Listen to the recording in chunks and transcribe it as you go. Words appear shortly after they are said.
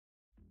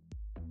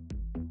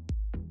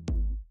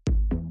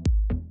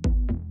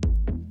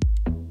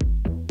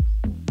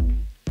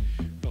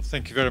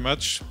Thank you very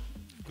much.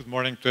 Good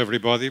morning to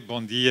everybody.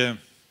 Bon dia,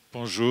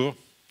 bonjour.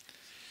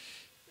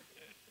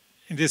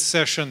 In this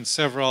session,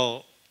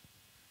 several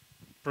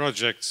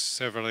projects,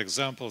 several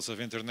examples of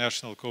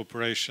international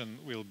cooperation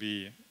will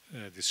be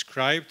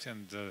described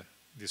and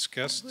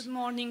discussed. Good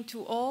morning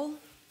to all.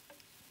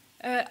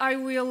 I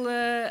will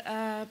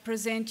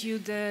present you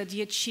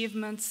the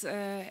achievements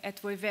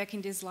at WavEC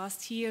in these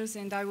last years,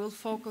 and I will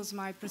focus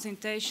my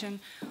presentation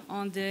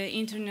on the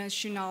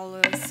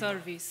international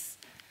service.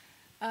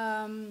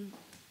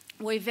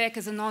 WavEC,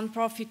 as a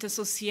non-profit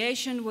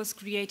association, was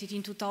created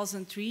in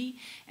 2003,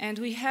 and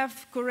we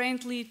have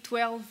currently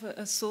 12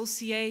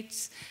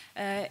 associates,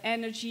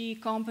 energy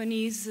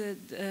companies,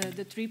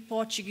 the 3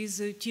 Portuguese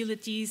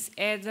utilities,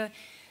 EDA,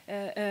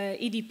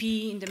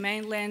 EDP in the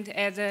mainland,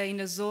 EDA in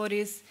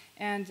Azores,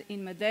 and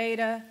in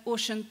Madeira,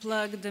 Ocean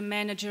Plug, the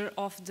manager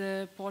of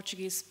the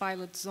Portuguese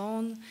pilot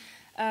zone.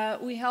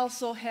 We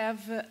also have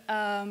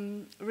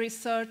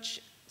research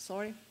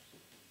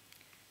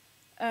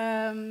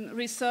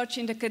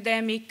in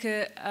academic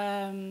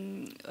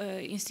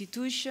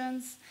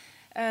institutions,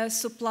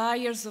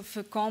 suppliers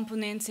of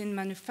components and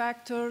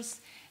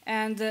manufacturers,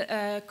 and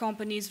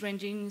companies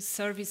rendering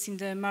service in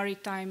the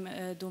maritime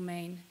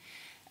domain.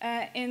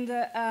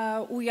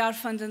 We are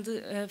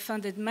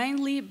funded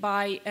mainly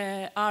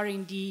by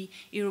R&D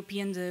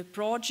European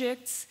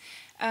projects.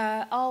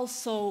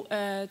 Also,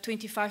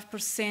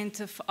 25%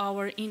 of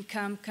our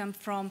income come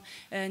from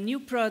new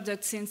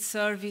products and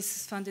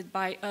services funded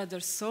by other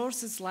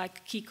sources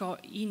like Kiko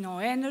Inno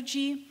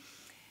Energy.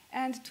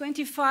 And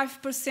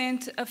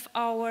 25% of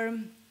our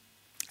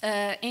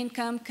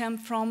income come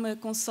from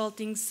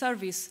consulting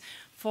service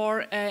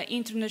for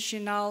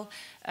international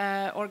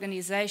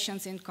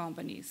organizations and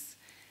companies.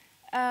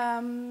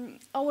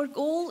 Our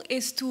goal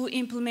is to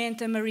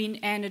implement a marine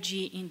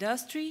energy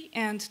industry,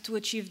 and to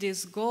achieve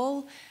this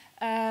goal,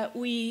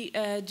 we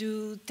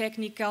do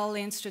technical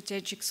and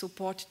strategic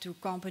support to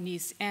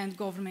companies and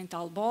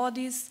governmental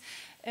bodies.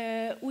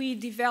 We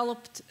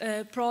developed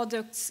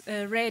products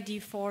ready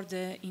for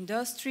the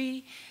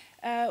industry.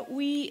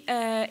 We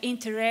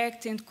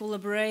interact and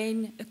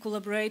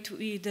collaborate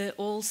with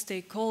all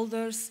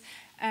stakeholders,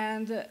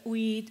 and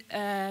we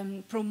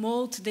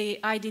promote the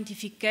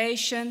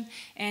identification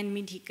and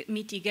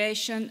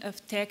mitigation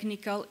of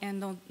technical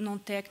and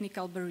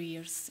non-technical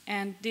barriers.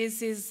 And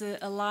this is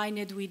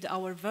aligned with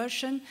our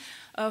vision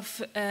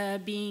of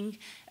being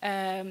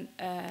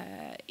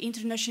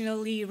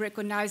internationally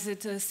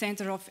recognized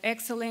center of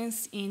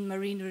excellence in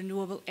marine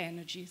renewable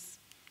energies.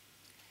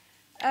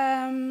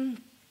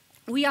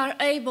 We are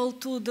able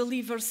to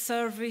deliver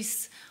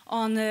service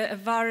on a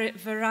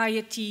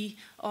variety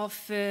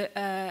of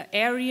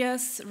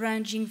areas,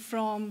 ranging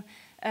from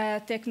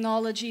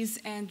technologies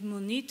and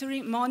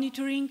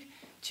monitoring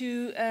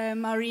to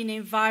marine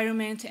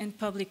environment and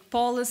public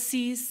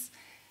policies,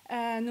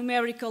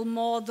 numerical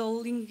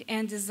modeling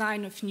and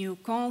design of new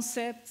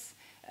concepts,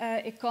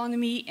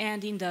 economy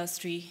and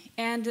industry.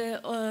 And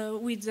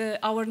with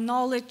our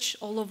knowledge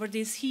all over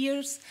these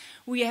years,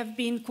 we have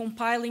been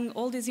compiling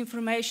all this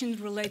information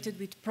related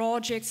with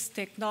projects,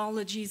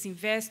 technologies,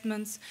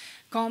 investments,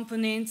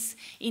 components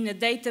in a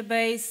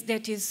database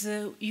that is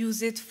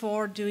used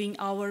for doing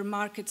our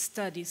market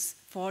studies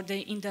for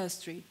the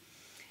industry.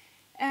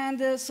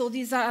 And so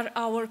these are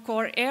our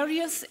core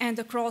areas, and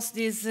across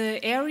these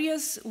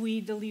areas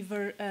we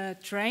deliver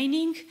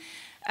training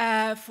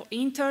for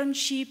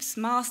internships,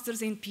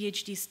 masters and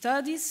PhD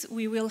studies.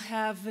 We will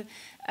have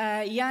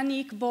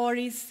Yannick,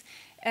 Boris,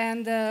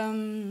 and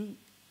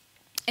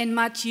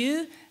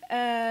Matthieu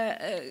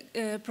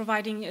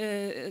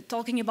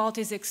talking about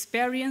his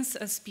experience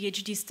as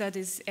PhD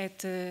studies at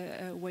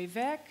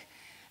WavEC.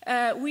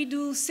 We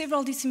do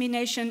several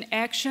dissemination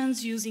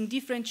actions using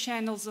different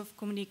channels of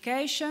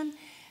communication,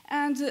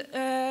 and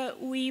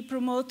we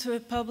promote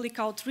public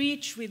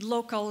outreach with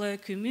local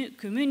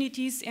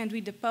communities and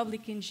with the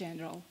public in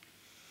general.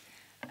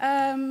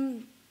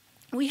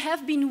 We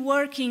have been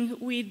working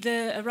with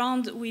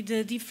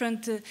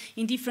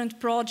in different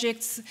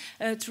projects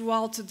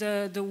throughout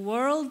the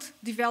world,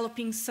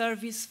 developing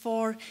service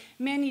for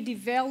many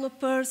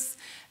developers,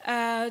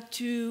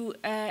 to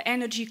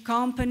energy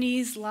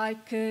companies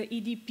like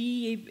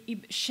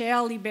EDP,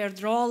 Shell,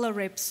 Iberdrola,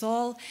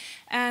 Repsol,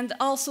 and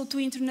also to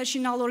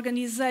international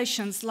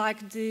organizations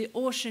like the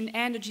Ocean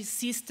Energy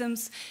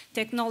Systems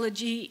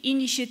Technology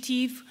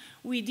Initiative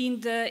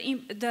within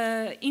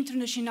the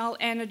International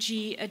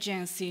Energy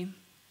Agency.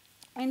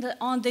 And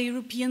on the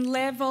European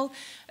level,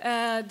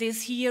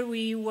 this year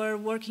we were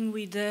working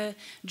with the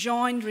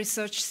Joint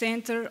Research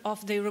Center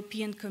of the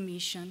European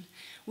Commission.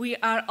 We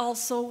are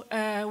also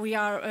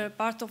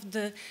part of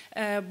the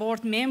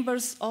board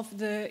members of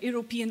the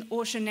European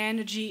Ocean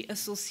Energy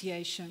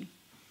Association.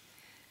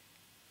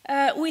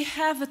 We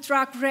have a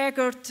track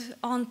record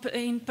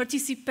in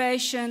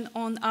participation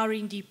on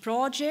R&D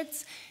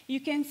projects. You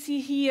can see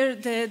here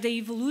the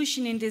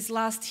evolution in this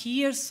last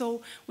year.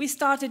 So we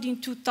started in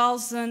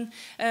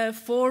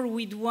 2004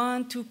 with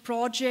 2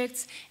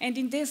 projects, and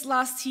in these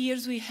last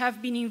years we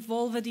have been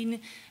involved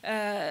in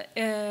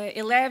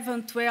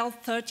 11, 12,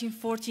 13,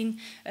 14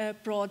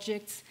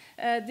 projects.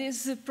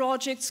 These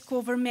projects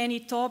cover many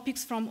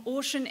topics from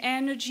ocean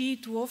energy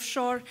to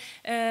offshore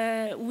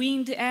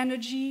wind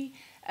energy,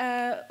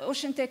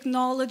 ocean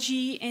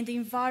technology and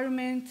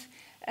environment.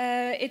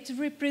 It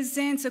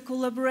represents a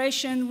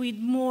collaboration with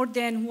more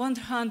than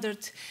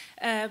 100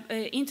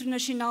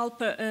 international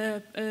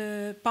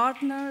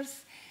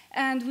partners.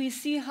 And we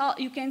see how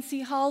you can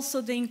see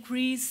also the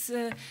increase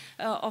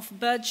of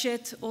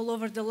budget all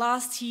over the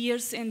last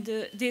years, and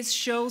this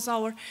shows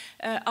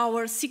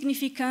our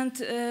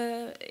significant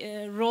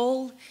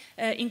role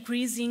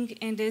increasing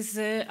in these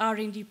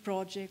R&D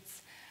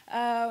projects.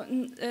 Now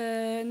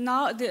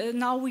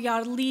we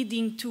are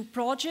leading 2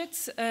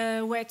 projects,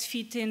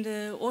 WETFEET and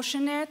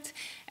OCEANET,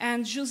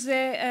 and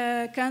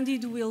José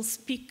Cândido will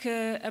speak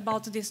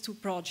about these 2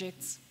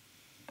 projects.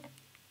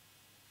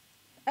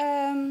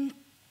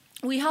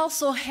 We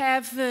also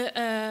have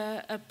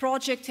a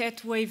project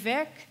at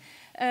WavEC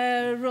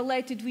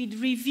related with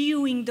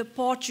reviewing the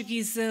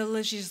Portuguese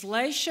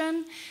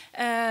legislation.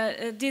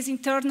 These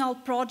internal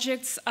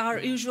projects are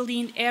usually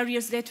in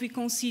areas that we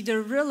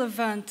consider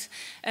relevant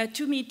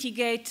to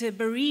mitigate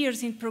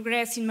barriers in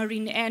progress in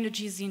marine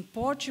energies in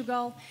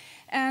Portugal.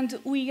 And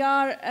we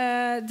are,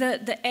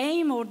 the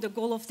aim or the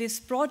goal of this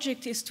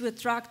project is to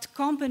attract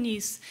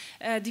companies,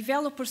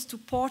 developers to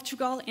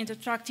Portugal, and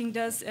attracting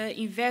thus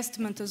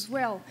investment as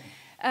well.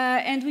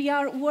 And we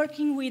are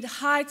working with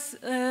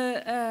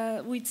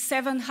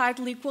 7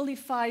 highly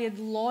qualified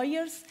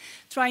lawyers,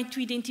 trying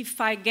to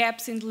identify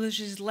gaps in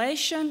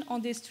legislation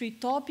on these 3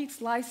 topics: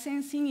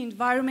 licensing,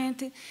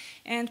 environment,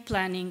 and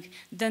planning.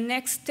 The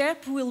next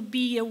step will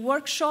be a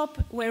workshop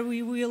where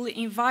we will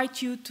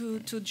invite you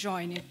to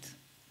join it.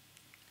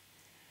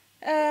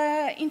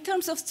 In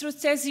terms of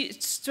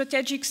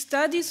strategic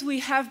studies, we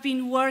have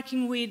been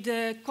working with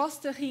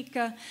Costa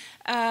Rica,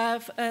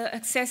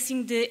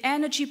 assessing the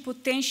energy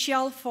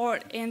potential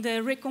and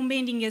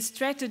recommending a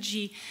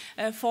strategy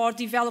for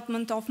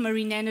development of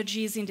marine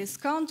energies in this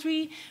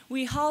country.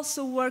 We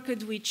also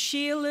worked with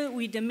Chile,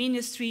 with the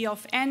Ministry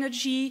of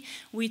Energy,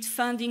 with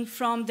funding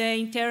from the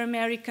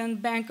Inter-American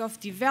Bank of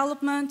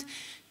Development,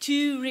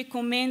 to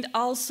recommend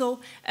also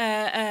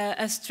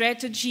a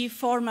strategy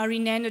for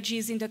marine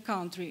energies in the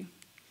country.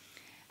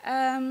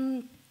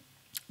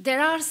 There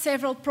are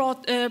several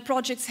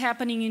projects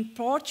happening in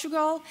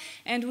Portugal,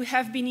 and we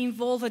have been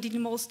involved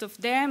in most of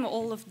them,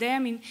 all of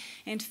them,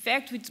 in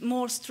fact, with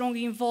more strong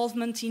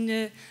involvement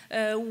in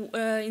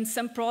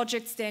some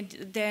projects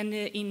than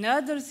in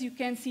others. You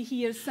can see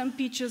here some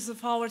pictures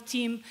of our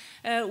team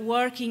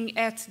working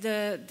at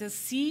the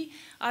sea.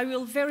 I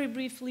will very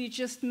briefly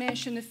just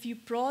mention a few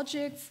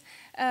projects.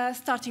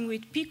 Starting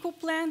with Pico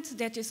plant,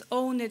 that is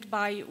owned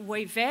by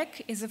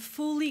WavEC, is a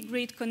fully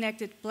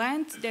grid-connected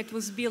plant that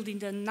was built in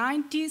the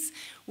 90s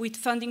with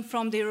funding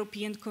from the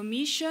European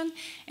Commission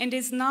and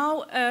is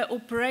now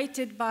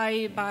operated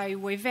by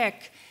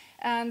WavEC.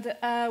 And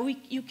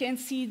you can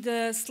see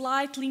the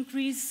slight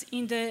increase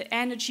in the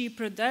energy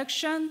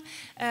production.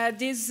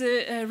 This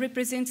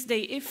represents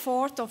the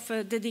effort of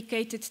a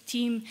dedicated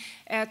team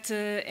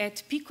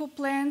at Pico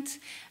plant.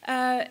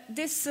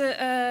 This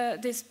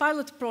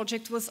pilot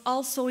project was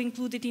also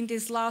included in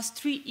these last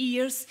 3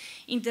 years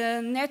in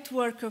the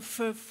network of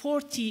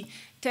 40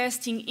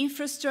 testing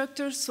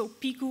infrastructures, so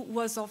Pico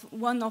was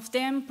one of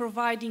them,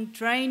 providing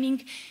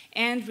training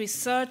and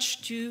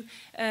research to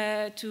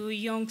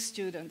young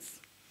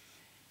students.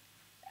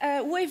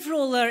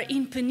 Waveroller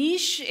in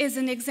Peniche is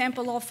an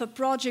example of a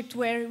project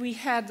where we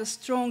had a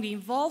strong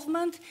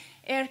involvement.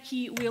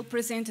 Erkki will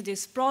present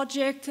this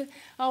project.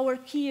 Our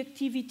key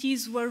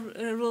activities were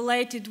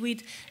related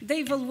with the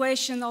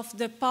evaluation of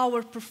the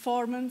power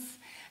performance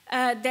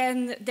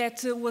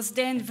that was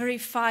then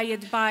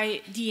verified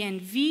by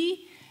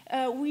DNV.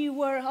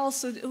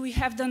 We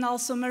have done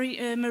also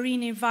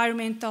marine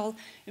environmental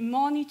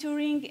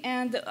monitoring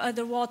and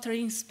underwater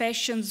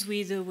inspections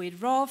with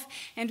ROV,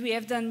 and we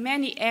have done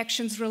many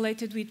actions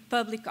related with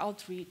public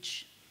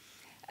outreach.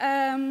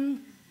 The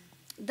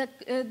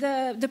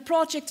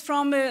project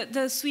from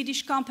the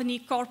Swedish company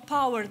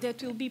Corpower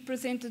that will be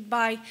presented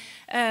by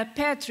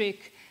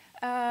Patrik.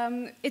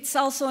 It's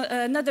also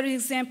another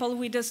example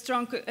with a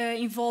strong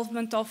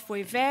involvement of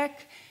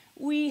WavEC.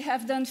 We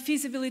have done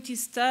feasibility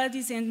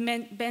studies and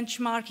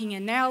benchmarking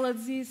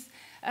analysis.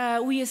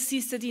 We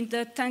assisted in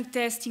the tank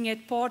testing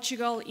at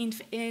Portugal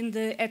and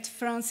at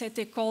France at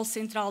École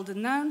Centrale de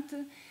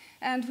Nantes.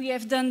 And we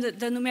have done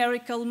the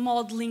numerical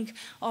modeling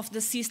of the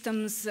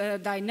system's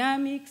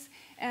dynamics.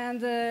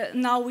 And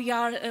now we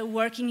are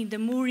working in the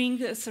mooring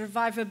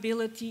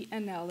survivability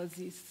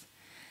analysis.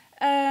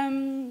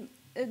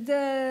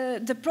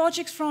 The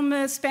project from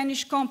a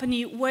Spanish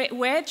company,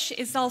 WETFEET,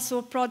 is also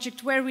a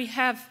project where we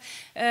have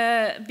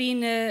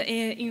been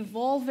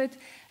involved.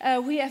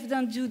 We have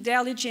done due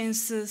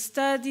diligence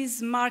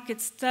studies,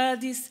 market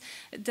studies,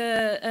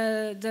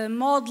 the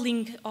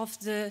modeling of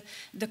the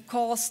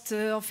cost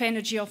of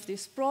energy of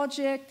this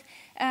project,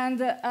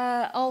 and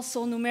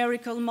also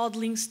numerical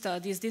modeling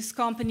studies. This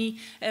company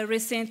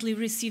recently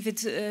received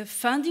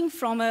funding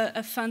from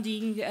a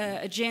funding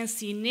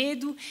agency,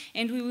 NEDO,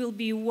 and we will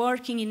be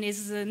working in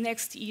these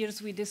next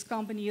years with this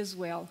company as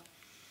well.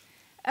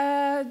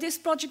 These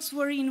projects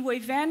were in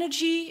wave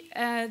energy.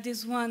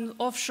 This one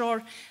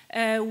offshore,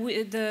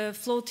 the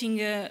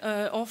floating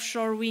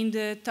offshore wind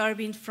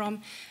turbine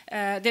from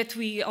that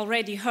we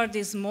already heard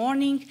this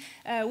morning.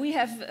 We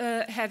have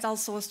had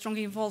also a strong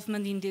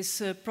involvement in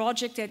this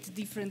project at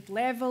different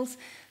levels,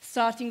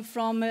 starting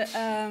from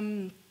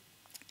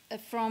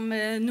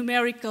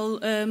numerical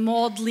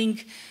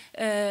modeling,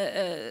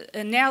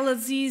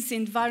 analysis,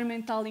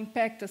 environmental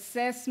impact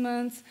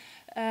assessments.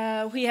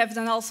 We have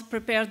then also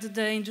prepared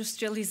the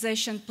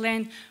industrialization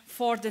plan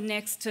for the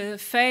next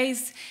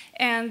phase,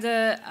 and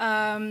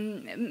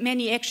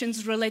many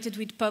actions related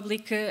with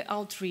public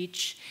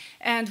outreach.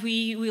 And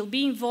we will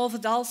be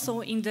involved also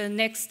in the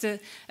next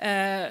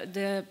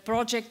the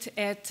project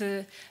at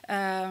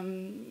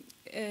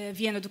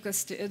Viana do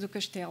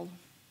Castelo.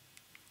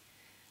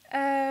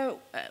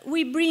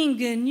 We bring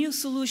new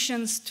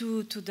solutions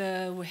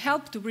we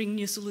help to bring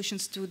new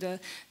solutions to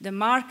the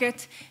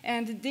market,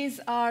 and these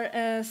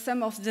are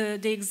some of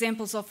the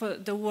examples of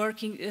the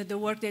work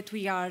that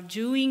we are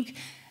doing.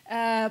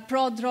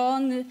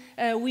 ProDrone,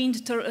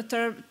 wind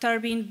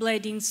turbine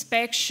blade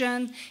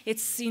inspection.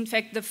 It's in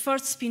fact the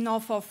first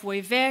spin-off of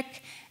WavEC,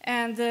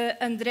 and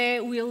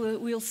André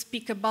will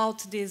speak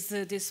about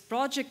this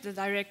project, the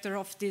director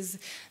of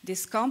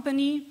this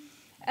company.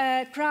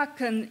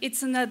 Kraken,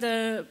 it's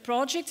another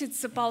project.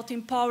 It's about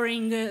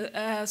empowering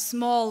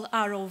small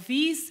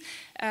ROVs,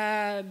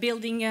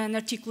 building an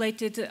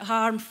articulated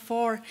arm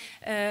for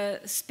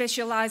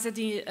specialized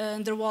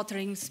underwater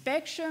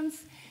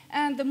inspections,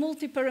 and the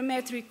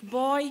multi-parametric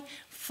buoy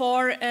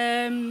for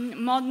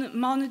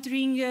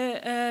monitoring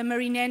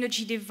marine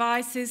energy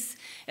devices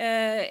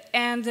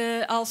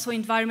and also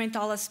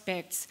environmental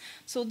aspects.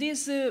 So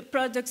these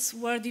products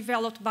were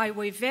developed by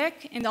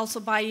WavEC and also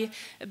by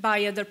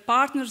other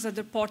partners,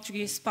 other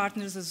Portuguese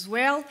partners as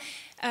well.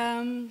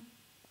 And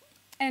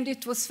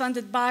it was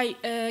funded by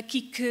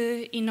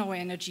KIC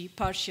InnoEnergy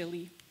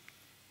partially.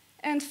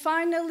 And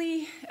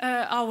finally,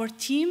 our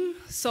team.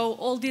 So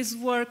all this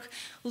work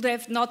would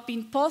have not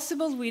been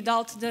possible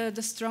without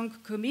the strong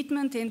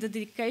commitment and the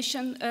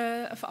dedication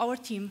of our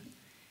team.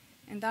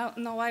 And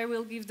now I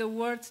will give the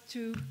word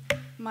to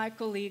my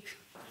colleague.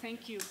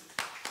 Thank you.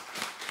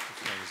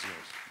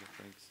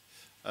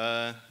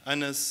 Thanks.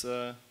 Anna's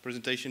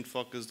presentation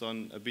focused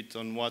a bit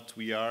on what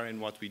we are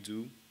and what we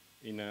do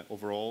in an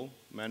overall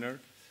manner.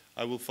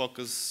 I will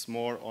focus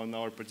more on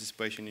our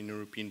participation in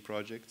European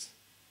projects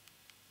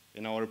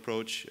and our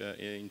approach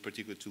in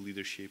particular to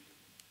leadership.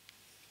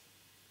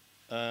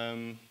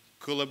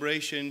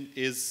 Collaboration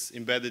is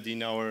embedded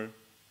in our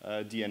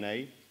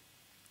DNA.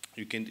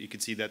 You can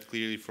see that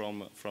clearly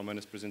from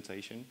Anna's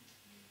presentation.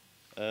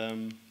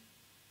 In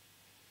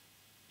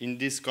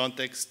this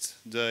context,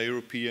 the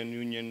European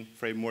Union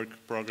framework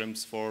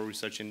programs for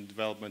research and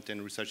development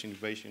and research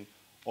innovation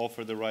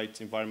offer the right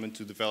environment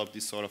to develop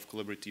this sort of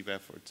collaborative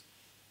effort.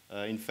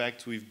 In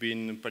fact, we've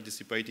been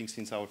participating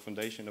since our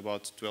foundation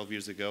about 12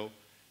 years ago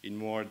in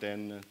more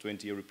than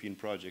 20 European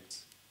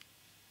projects.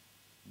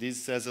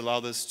 This has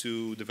allowed us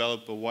to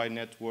develop a wide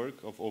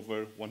network of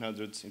over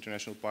 100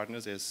 international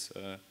partners, as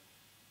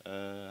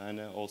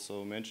Anna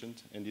also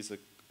mentioned, and this is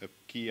a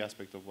key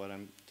aspect of what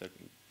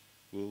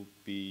we'll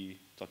be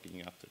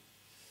talking after.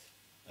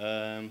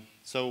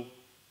 So,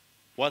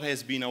 what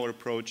has been our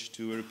approach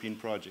to European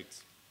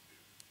projects?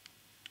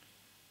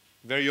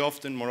 Very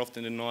often, more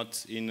often than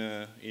not, in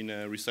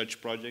a research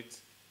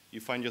project,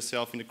 you find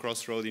yourself in a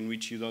crossroad in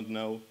which you don't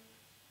know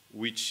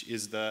which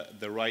is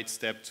the right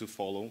step to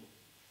follow.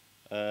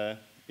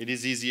 It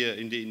is easier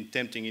and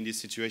tempting in this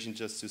situation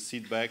just to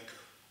sit back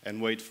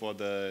and wait for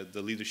the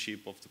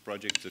leadership of the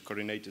project, the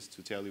coordinators,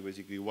 to tell you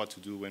basically what to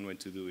do and when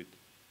to do it.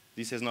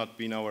 This has not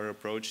been our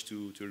approach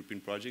to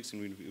European projects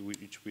in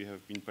which we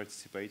have been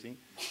participating.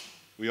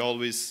 We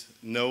always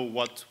know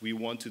what we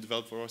want to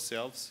develop for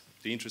ourselves,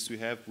 the interests we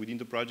have within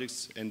the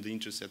projects, and the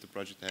interests that the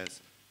project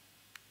has.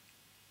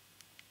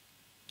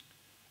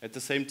 At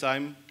the same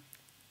time,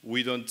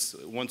 once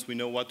we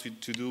know what to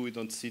do, we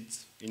don't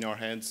sit in our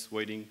hands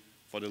waiting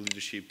for the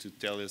leadership to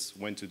tell us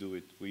when to do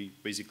it. We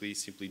basically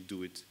simply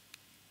do it.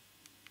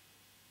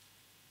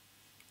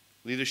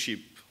 Leadership.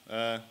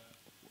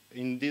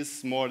 In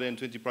these more than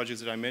 20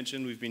 projects that I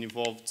mentioned, we've been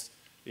involved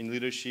in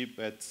leadership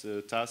at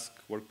task,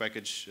 work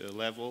package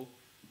level,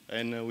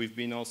 and we've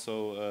been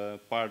also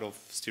part of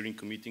steering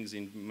committees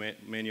in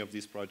many of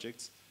these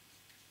projects.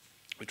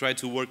 We try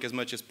to work as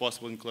much as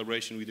possible in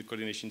collaboration with the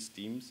coordination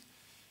teams,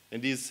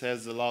 and this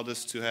has allowed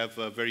us to have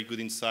very good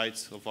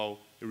insights of how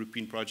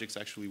European projects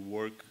actually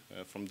work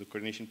from the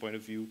coordination point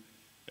of view,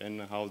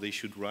 and how they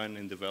should run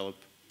and develop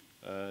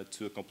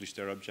to accomplish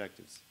their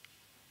objectives.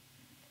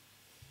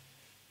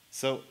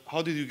 So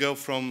how did you go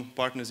from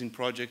partners in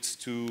projects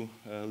to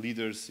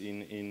leaders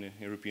in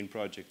European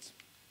projects?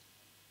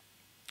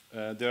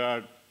 There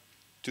are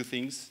two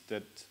things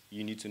that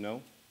you need to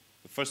know.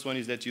 The first one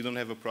is that you don't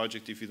have a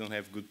project if you don't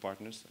have good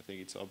partners. I think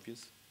it's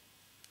obvious.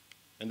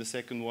 And the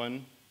second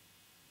one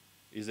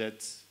is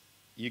that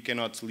you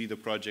cannot lead a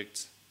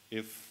project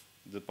if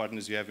the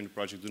partners you have in the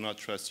project do not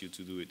trust you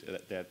to do it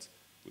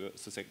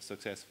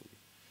successfully.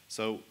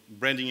 So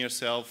branding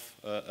yourself,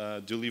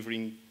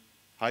 delivering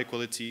high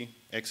quality,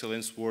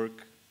 excellence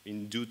work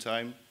in due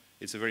time,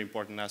 it's a very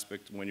important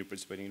aspect when you're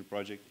participating in a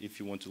project if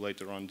you want to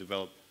later on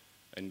develop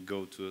and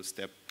go to a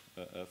step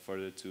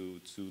further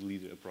to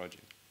lead a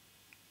project.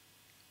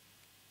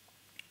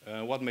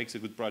 What makes a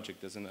good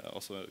project? That's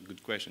also a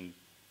good question.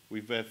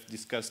 We've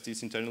discussed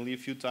this internally a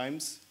few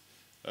times.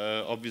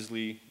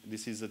 Obviously,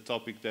 this is a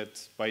topic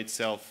that by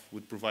itself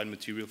would provide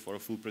material for a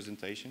full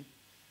presentation.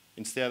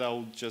 Instead, I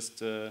would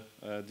just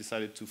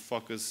decided to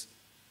focus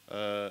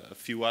a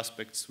few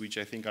aspects which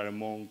I think are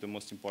among the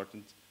most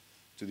important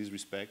to this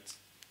respect.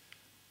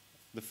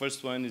 The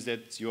first one is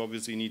that you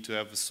obviously need to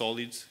have a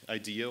solid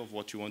idea of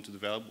what you want to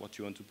develop, what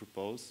you want to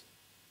propose.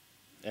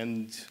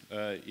 And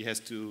you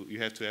have to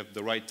have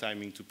the right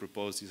timing to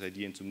propose this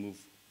idea and to move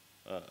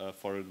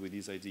forward with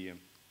this idea.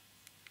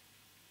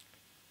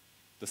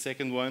 The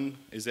second one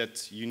is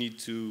that you need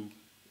to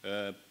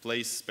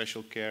place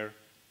special care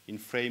in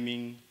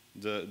framing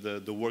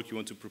the work you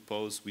want to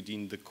propose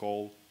within the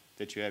call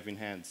that you have in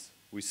hand.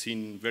 We've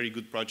seen very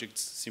good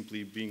projects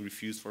simply being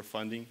refused for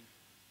funding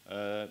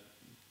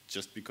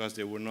just because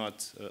they were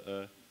not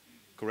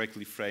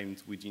correctly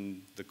framed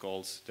within the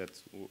calls that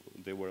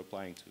they were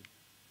applying to.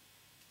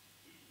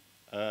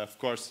 Of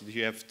course,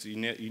 you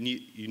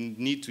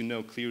need to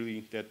know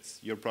clearly that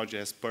your project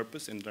has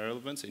purpose and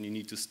relevance, and you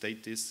need to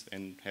state this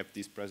and have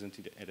this present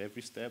at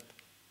every step.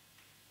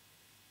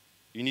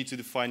 You need to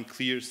define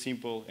clear,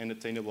 simple, and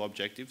attainable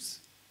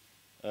objectives,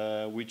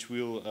 which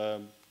will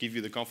give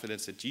you the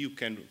confidence that you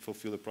can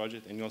fulfill the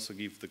project, and you also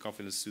give the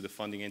confidence to the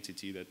funding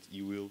entity that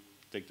you will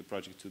take the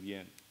project to the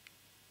end.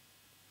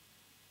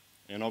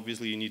 And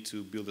obviously, you need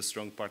to build a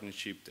strong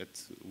partnership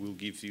that will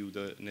give you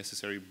the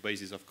necessary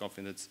basis of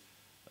confidence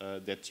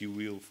that you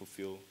will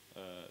fulfill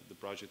the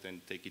project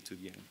and take it to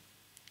the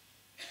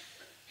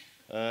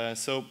end.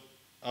 So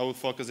I will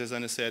focus, as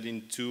Anna said,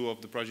 in two of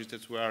the projects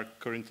that we are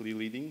currently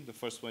leading. The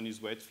first one is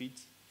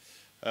WETFEET.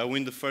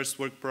 When the first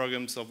work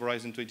programs of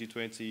Horizon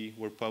 2020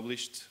 were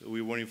published,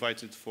 we were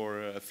invited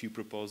for a few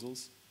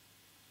proposals.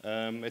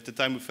 At the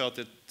time, we felt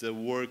that the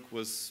work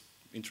was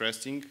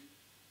interesting,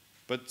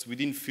 but we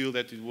didn't feel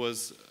that it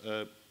was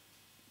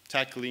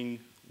tackling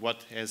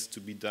what has to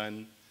be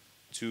done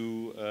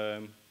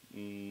to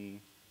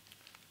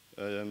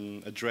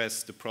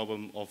address the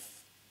problem of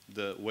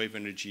the wave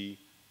energy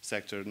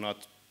sector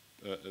not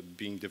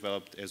being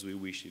developed as we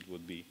wish it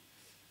would be.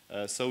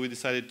 So we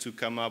decided to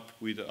come up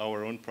with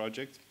our own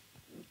project.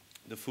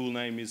 The full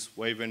name is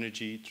Wave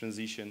Energy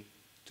Transition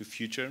to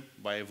Future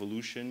by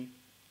Evolution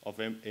of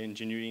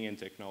Engineering and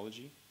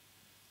Technology.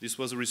 This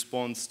was a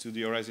response to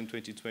the Horizon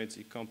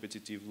 2020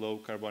 competitive low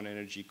carbon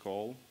energy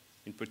call,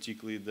 in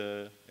particular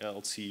the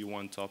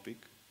LCE1 topic.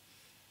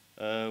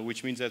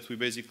 Which means that we're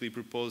basically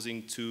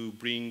proposing to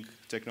bring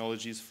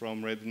technologies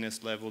from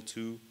readiness level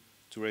 2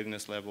 to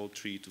readiness level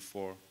 3 to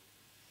 4.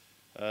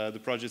 The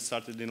project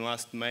started in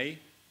last May.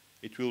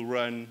 It will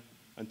run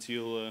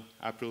until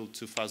April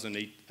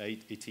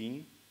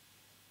 2018.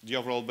 The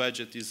overall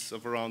budget is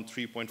of around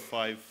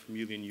 3.5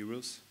 million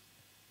euros.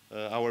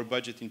 Our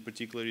budget in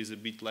particular is a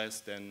bit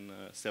less than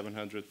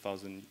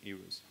 700,000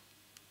 euros.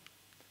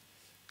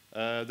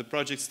 The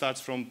project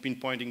starts from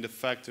pinpointing the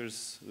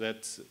factors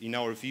that, in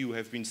our view,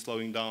 have been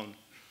slowing down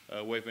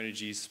wave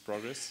energy's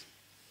progress.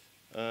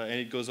 And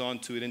it goes on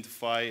to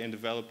identify and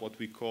develop what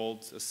we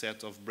called a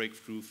set of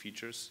breakthrough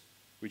features,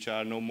 which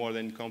are no more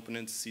than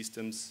components,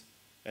 systems,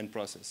 and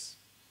process,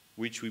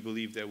 which we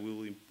believe that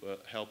will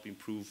help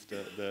improve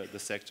the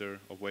sector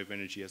of wave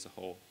energy as a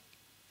whole.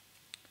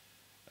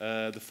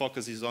 The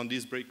focus is on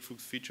these breakthrough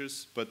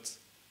features, but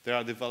they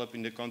are developed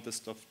in the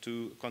context of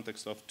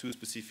two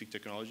specific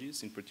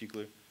technologies, in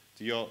particular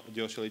the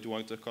oscillator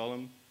water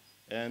column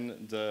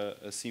and the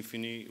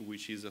Symphony,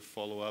 which is a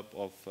follow-up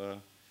of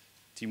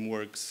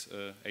Teamwork's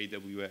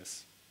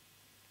AWS.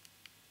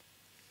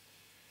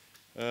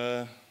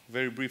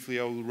 Very briefly,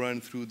 I will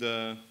run through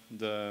the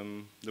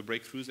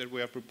breakthroughs that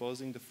we are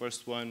proposing. The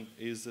first one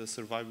is a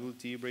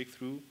survivability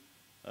breakthrough,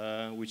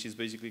 which is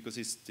basically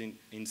consisting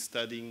in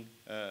studying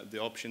the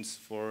options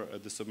for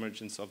the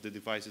submergence of the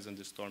devices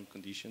under storm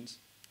conditions.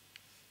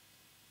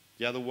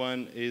 The other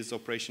one is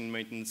operation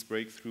maintenance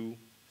breakthrough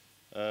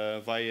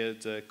via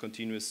the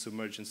continuous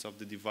submergence of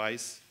the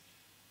device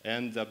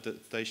and the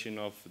adaptation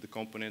of the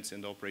components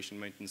and the operation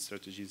maintenance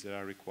strategies that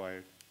are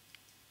required.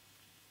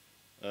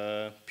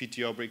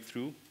 PTO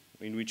breakthrough,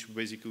 in which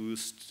basically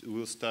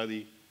we'll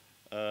study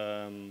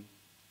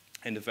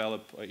and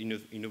develop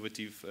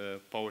innovative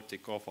power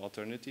takeoff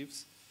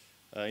alternatives,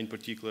 in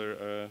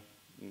particular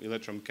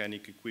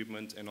electromechanic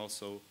equipment and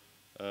also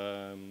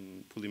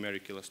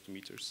polymeric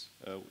elastometers,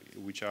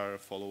 which are a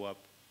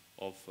follow-up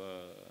of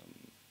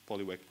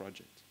WavEC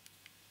project.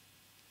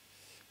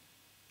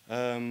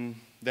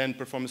 Then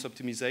performance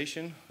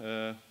optimization,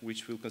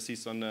 which will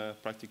consist on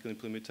practical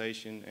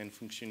implementation and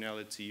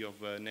functionality of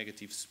a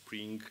negative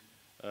spring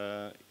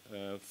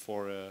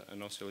for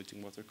an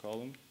oscillating water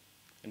column.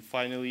 And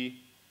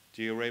finally,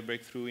 the array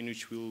breakthrough, in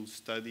which we'll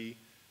study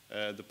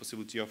the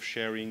possibility of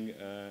sharing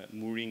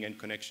mooring and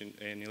connection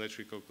and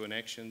electrical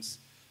connections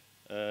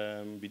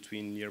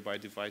between nearby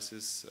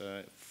devices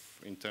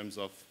in terms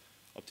of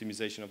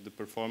optimization of the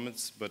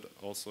performance, but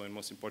also, and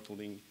most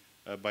importantly,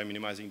 by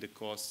minimizing the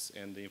costs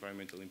and the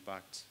environmental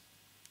impact.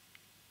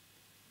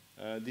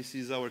 This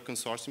is our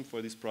consortium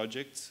for this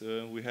project.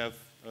 We have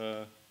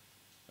a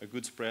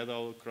good spread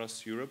all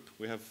across Europe.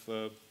 We have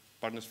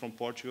partners from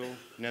Portugal,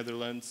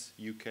 Netherlands,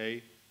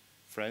 UK,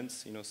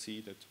 France, in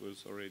OC that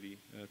was already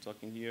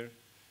talking here,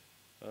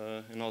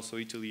 and also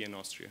Italy and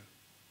Austria.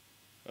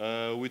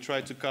 We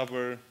try to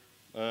cover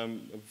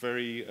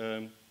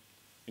in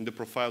the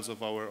profiles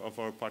of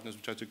our partners,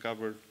 we try to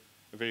cover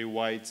a very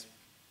wide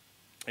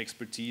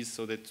expertise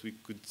so that we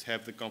could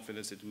have the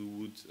confidence that we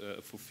would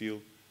fulfill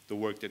the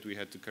work that we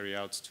had to carry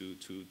out to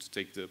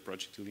take the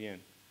project to the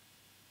end.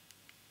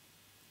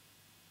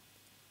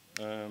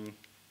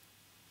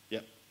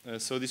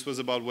 So this was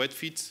about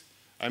WETFEET.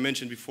 I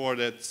mentioned before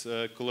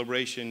that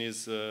collaboration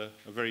is a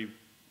very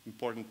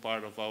important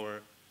part of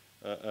our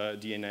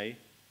DNA,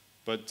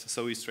 but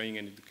so is training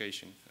and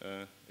education.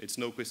 It's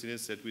no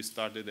coincidence that we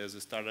started as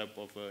a startup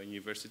of a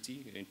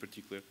university, in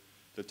particular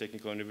the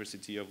Technical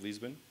University of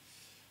Lisbon.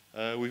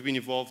 We've been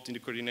involved in the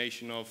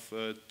coordination of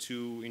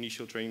 2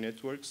 initial training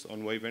networks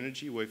on wave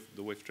energy,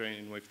 the WaveTrain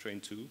and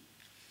WaveTrain 2.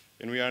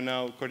 And we are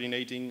now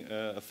coordinating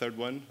a third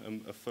one,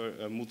 a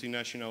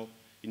multinational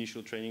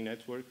initial training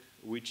network,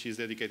 which is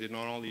dedicated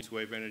not only to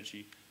wave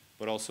energy,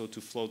 but also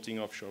to floating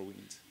offshore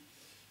wind.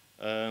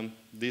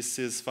 This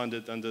is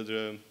funded under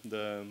the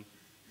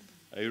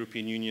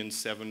European Union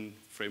 7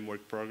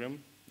 framework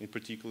program, in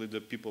particular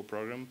the People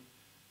program,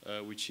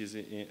 which is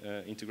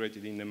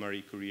integrated in the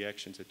Marie Curie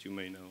actions that you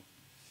may know.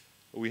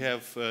 We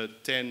have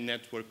 10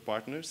 network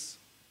partners,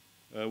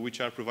 which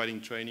are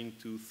providing training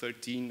to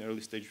 13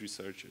 early stage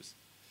researchers.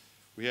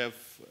 We have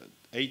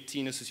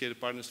 18 associated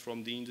partners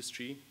from the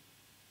industry.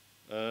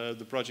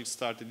 The project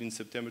started in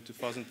September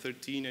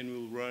 2013 and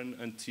will run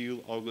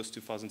until August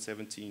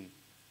 2017.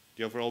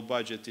 The overall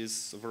budget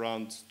is of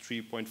around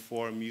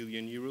 3.4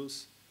 million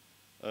euros.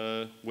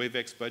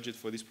 WavEC's budget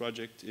for this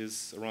project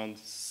is around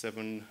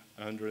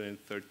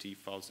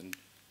 730,000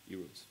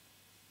 euros.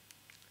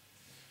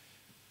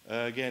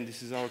 Again,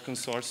 this is our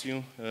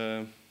consortium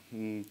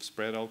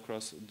spread all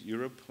across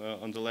Europe.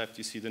 On the left,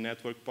 you see the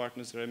network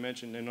partners that I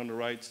mentioned, and on the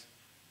right,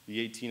 the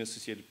 18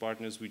 associated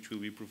partners which will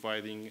be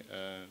providing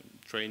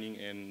training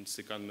and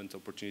secondment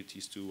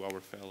opportunities to our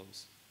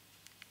fellows.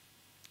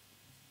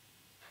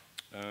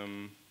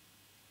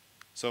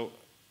 So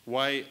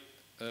why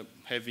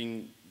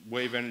having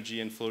wave energy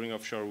and floating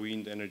offshore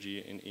wind energy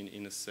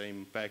in the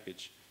same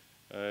package?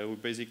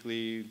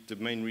 Basically, the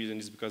main reason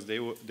is because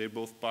they're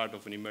both part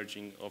of an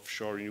emerging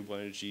offshore renewable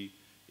energy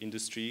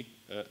industry,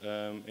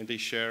 and they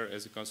share,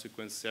 as a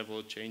consequence,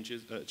 several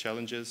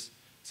challenges,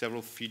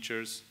 several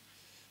features,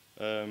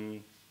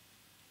 and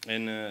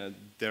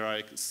there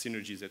are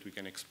synergies that we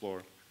can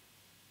explore.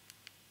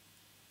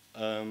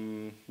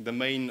 The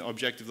main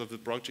objective of the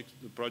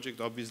project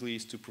obviously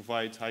is to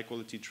provide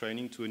high-quality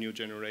training to a new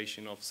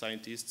generation of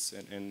scientists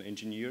and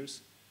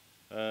engineers,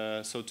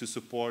 so to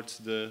support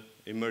the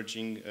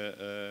emerging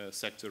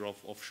sector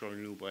of offshore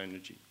renewable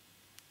energy.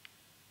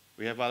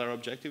 We have other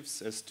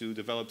objectives as to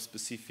develop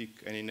specific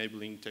and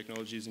enabling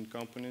technologies and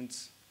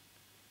components,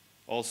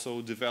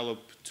 also develop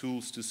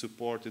tools to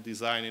support the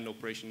design and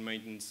operation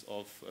maintenance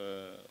of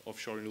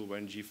offshore renewable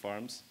energy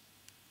farms,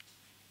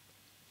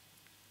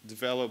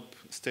 develop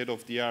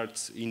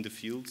state-of-the-art in the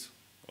field,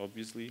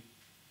 obviously,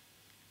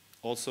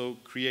 also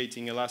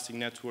creating a lasting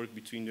network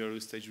between the early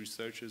stage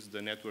researchers,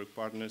 the network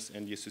partners,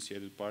 and the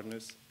associated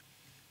partners.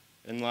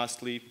 And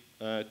lastly,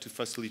 to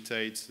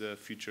facilitate the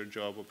future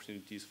job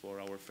opportunities for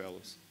our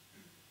fellows.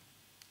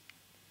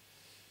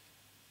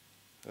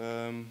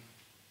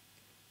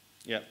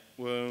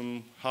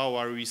 How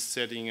are we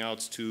setting out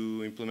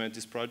to implement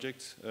this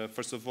project?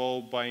 First of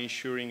all, by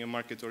ensuring a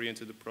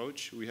market-oriented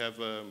approach. We have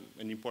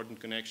an important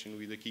connection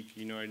with the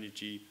Kikino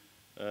Energy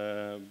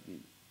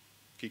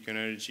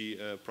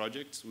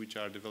projects, which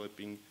are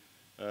developing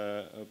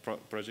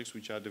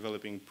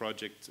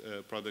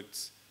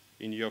products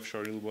in the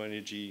offshore renewable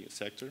energy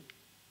sector.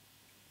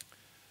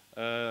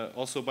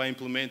 Also by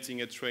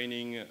implementing a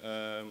training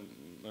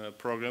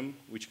program,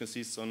 which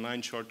consists on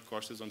 9 short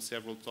courses on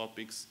several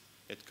topics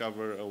that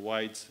cover a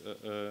wide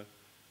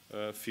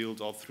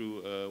field all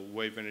through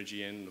wave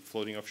energy and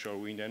floating offshore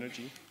wind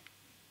energy.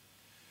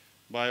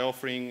 By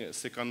offering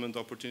secondment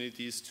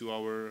opportunities to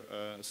our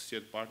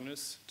associate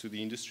partners, to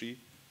the industry,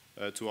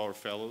 to our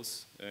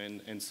fellows,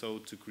 and so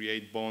to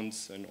create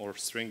bonds or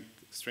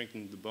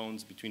strengthen the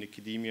bonds between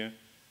academia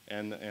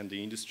and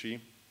the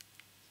industry.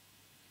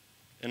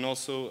 And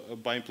also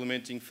by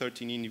implementing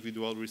 13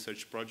 individual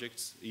research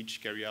projects,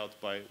 each carried out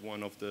by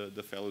one of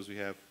the fellows we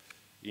have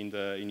in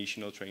the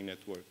initial training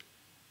network.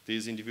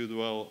 These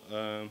individual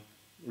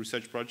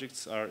research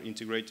projects are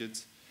integrated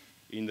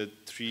in the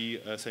 3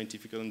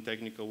 scientific and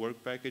technical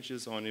work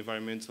packages on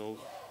environmental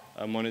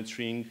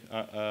monitoring,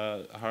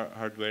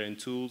 hardware and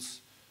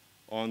tools,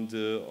 on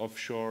the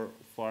offshore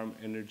farm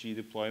energy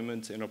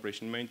deployment and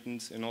operation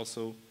maintenance, and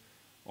also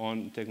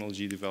on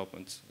technology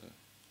development.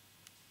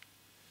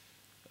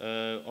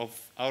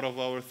 Out of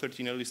our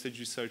 13 early stage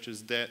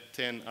researchers,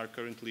 10 are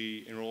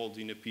currently enrolled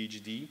in a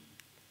PhD.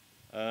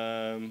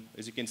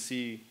 As you can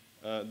see,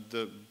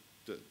 the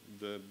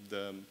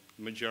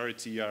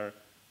majority are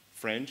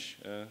French,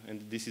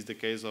 and this is the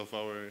case of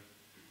our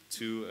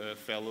 2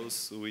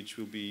 fellows, which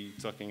will be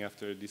talking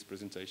after this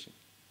presentation.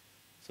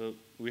 So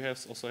we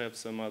also have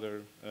some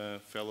other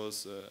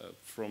fellows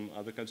from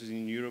other countries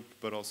in Europe,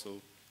 but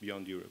also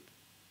beyond Europe.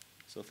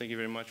 So thank you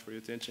very much for your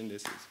attention.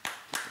 This is.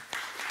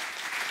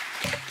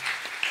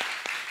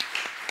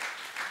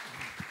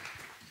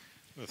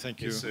 Well,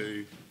 thank you.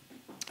 So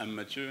I'm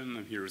Matthieu, and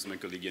I'm here with my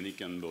colleague Yannick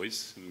and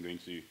Boris. I'm going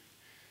to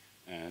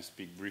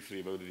speak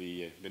briefly about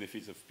the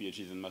benefits of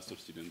PhDs and master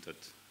students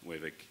at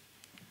WavEC.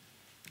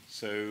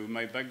 So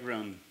my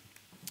background,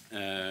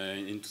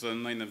 in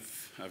 2009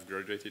 I've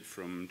graduated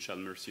from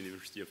Chalmers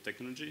University of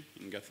Technology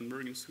in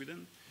Gothenburg in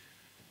Sweden.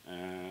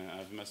 I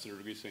have a master's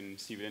degree in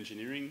civil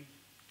engineering,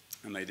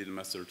 and I did a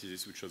master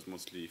thesis which was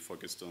mostly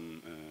focused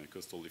on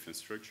coastal defense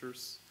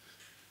structures.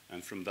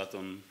 And from that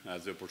on, I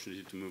had the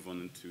opportunity to move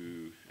on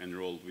to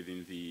enroll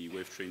within the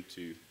WaveTrain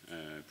 2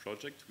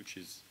 project, which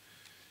is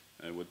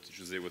what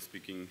José was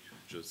speaking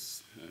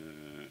just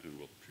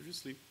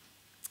previously.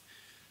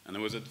 And I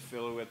was a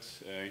fellow at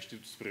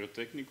Instituto Superior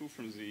Técnico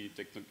from the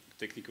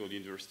Technical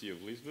University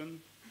of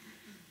Lisbon.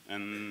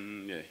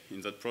 And yeah,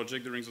 in that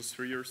project during those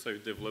 3 years, I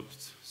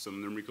developed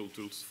some numerical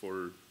tools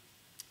for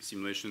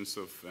simulations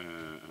of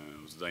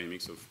the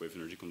dynamics of wave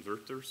energy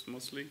converters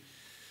mostly,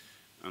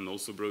 and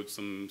also brought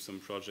some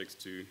projects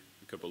to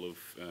a couple of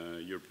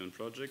European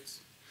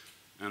projects,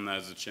 and I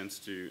had a chance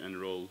to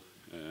enroll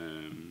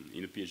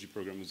in a PhD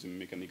program with the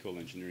mechanical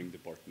engineering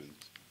department.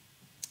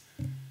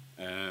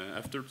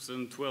 After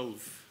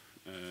 2012,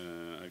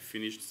 I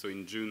finished, so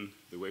in June,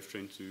 the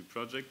WaveTrain 2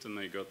 project, and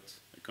I got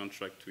a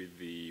contract with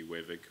the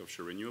WavEC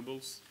Offshore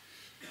Renewables,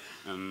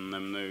 and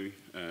I'm now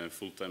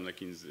full-time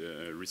like in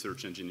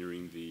research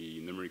engineering, the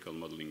numerical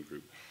modeling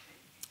group.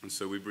 And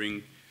so we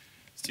bring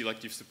still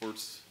active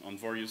supports on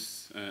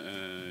various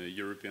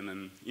European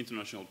and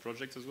international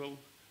projects as well.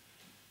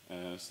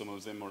 Some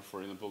of them are,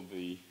 for example,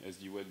 the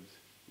SDWED,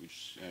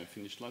 which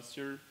finished last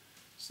year,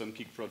 some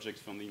KIC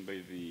projects funded by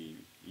the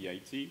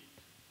EIT,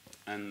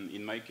 and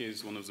in my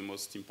case, one of the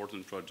most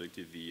important projects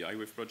is the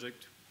iWave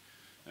project,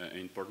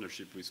 in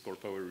partnership with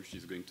Corpower, which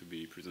is going to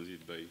be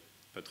presented by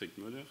Patrik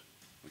Möller.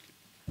 Okay,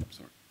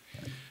 sorry.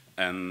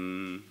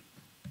 And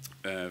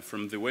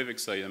from the WavEC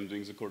side, I'm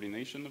doing the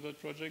coordination of that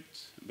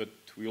project, but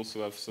we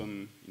also have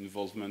some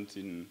involvement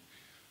in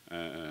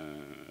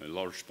a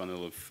large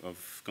panel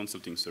of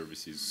consulting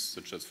services,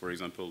 such as, for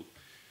example,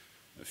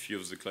 a few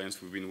of the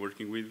clients we've been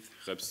working with,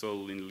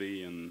 Repsol,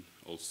 Lindley, and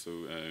also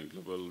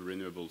Global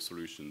Renewable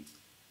Solutions.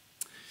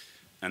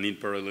 And in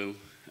parallel,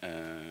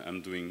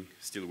 I'm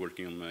still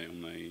working on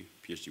my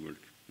PhD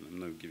work. And I'm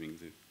now giving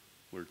the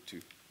word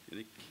to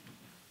Yannick.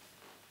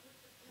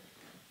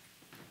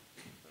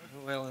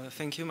 Well,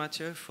 thank you,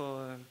 Matthieu,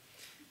 for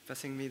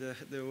passing me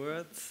the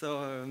word.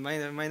 So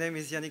my name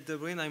is Yannick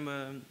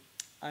Debruyne.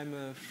 I'm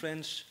a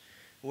French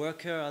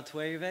worker at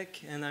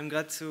WavEC, and I'm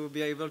glad to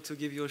be able to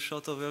give you a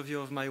short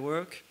overview of my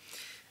work.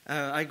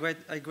 I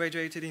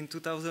graduated in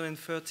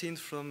 2013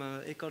 from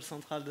École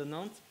Centrale de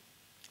Nantes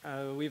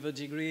with a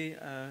degree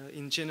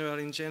in general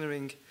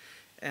engineering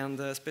and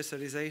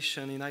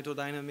specialization in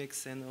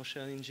hydrodynamics and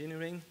ocean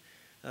engineering.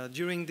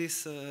 During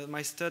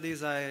my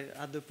studies, I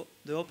had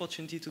the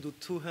opportunity to do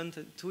two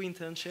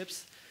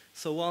internships.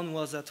 So one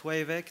was at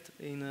WavEC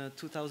in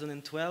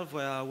 2012,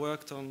 where I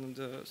worked on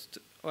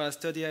I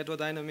studied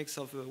hydrodynamics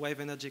of wave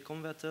energy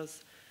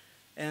converters.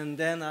 And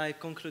then I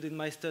concluded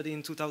my study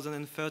in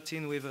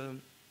 2013 with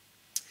an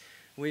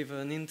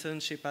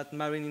internship at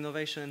Marine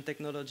Innovation and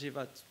Technology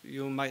that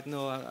you might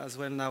know as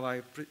well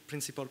now,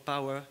 Principal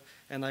Power.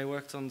 And I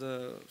worked on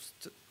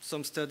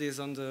some studies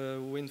on the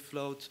wind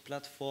float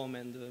platform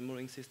and the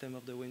mooring system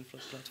of the wind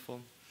float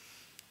platform.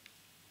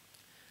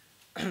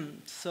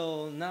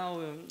 So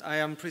now I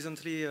am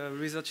presently a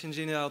research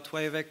engineer at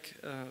WavEC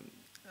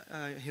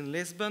in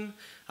Lisbon.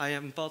 I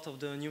am part of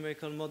the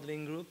numerical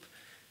modeling group,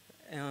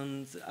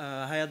 and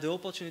I had the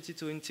opportunity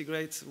to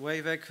integrate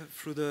WavEC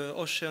through the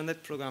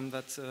OCEANET program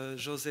that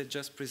José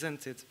just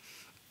presented.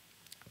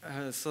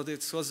 So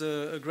this was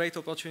a great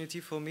opportunity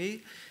for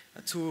me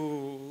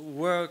to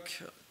work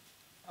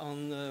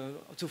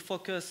to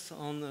focus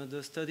on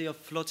the study of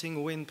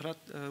floating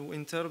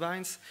wind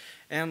turbines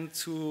and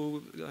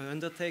to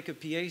undertake a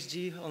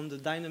PhD on the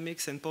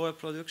dynamics and power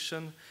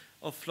production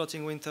of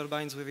floating wind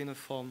turbines within a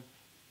farm.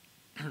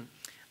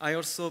 I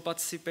also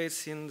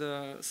participate in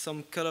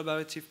some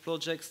collaborative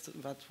projects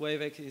that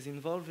WavEC is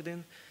involved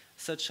in,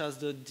 such as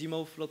the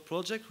Demo Float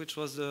project, which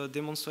was the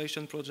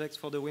demonstration project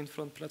for the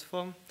Windfront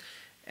platform,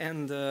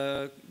 and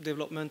the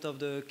development of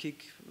the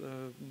kick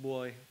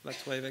buoy that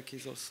WavEC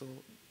is also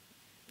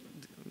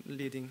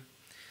leading.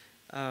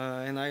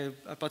 And I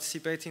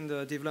participate in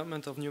the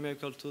development of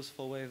numerical tools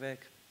for WavEC.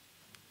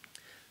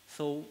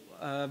 So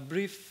a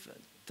brief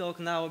talk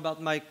now about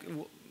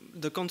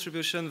the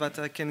contribution that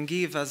I can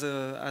give as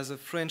a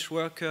French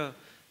worker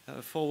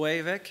for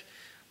WavEC.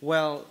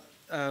 Well,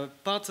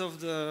 part of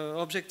the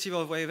objective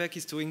of WavEC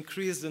is to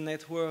increase the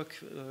network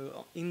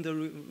in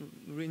the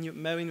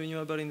marine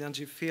renewable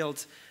energy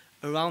field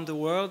around the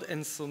world,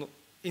 and so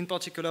in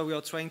particular we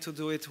are trying to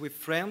do it with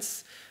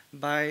France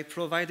by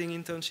providing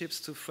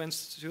internships to French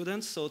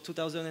students. So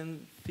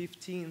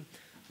 2015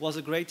 was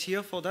a great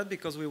year for that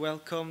because we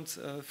welcomed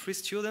 3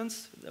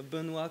 students,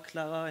 Benoit,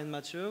 Clara and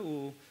Matthieu,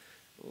 who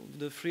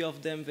the 3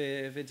 of them,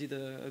 they did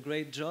a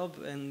great job,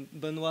 and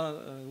Benoit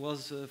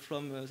was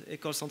from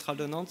École Centrale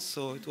de Nantes,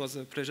 so it was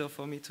a pleasure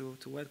for me to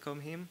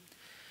welcome him.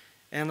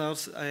 And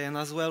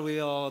as well, we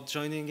are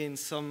joining in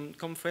some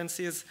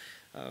conferences,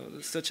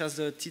 such as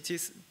the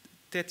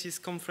TETIS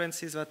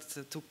conferences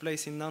that took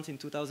place in Nantes in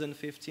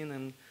 2015,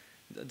 and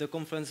the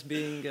conference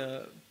being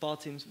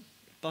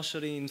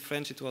partially in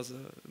French, it was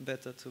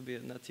better to be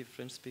a native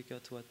French speaker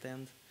to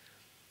attend.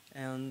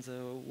 And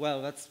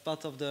well, that's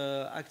part of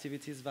the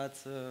activities that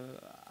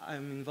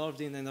I'm involved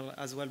in, and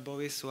as well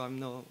Boris, who I'm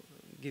now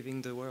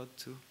giving the word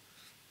to.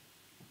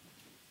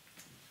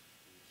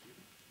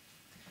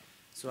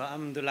 So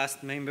I'm the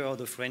last member of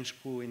the French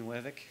crew in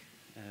WavEC.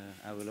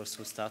 I will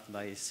also start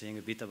by saying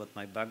a bit about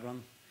my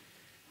background.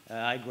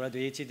 I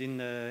graduated in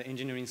the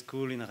engineering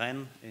school in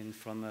Rennes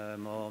from a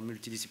more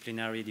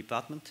multidisciplinary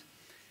department.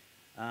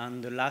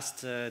 And the last,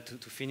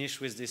 to finish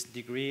with this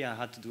degree, I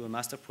had to do a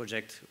master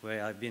project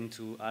where I've been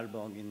to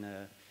Aalborg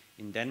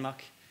in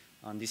Denmark.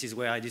 And this is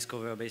where I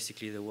discovered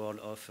basically the world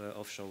of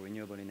offshore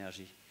renewable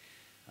energy,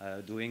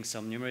 doing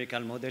some numerical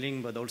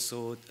modeling, but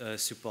also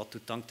support to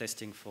tank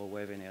testing for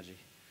wave energy.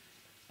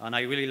 And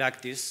I really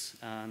liked this,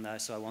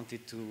 and so I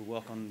wanted to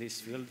work on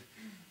this field.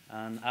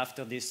 And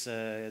after this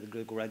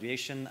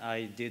graduation,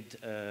 I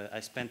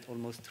spent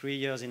almost 3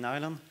 years in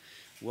Ireland,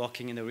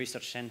 working in a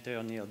research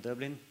center near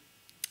Dublin,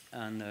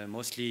 and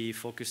mostly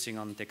focusing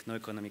on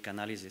techno-economic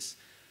analysis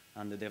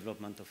and the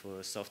development of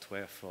a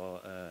software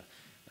for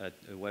a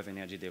wave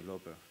energy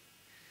developer.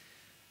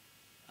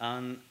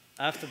 And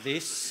after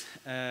this,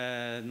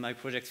 my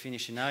project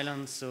finished in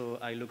Ireland, so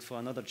I looked for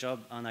another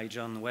job, and I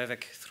joined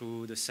WavEC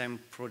through the same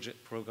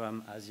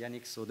program as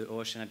Yannick, so the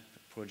OCEANET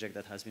project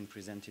that has been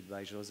presented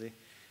by José,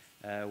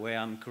 where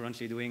I'm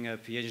currently doing a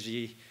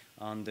PhD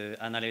on the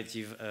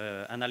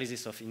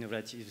analysis of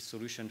innovative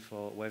solutions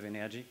for wave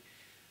energy.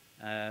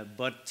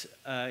 But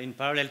in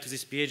parallel to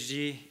this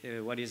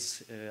PhD, what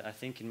is, I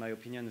think, in my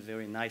opinion,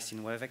 very nice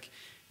in WavEC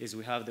is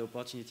we have the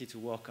opportunity to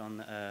work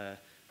on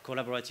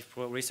collaborative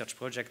research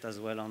project as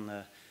well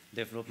on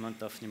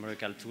development of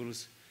numerical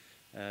tools.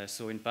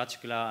 So in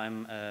particular,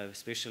 I'm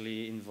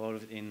especially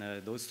involved in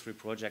those 3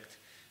 projects.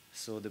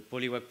 So the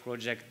PolyWeb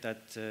project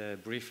that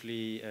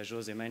briefly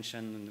José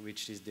mentioned,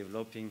 which is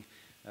developing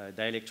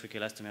dielectric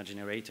elastomer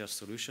generator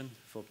solution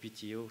for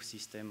PTO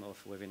system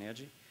of wave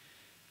energy.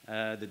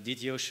 The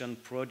DT Ocean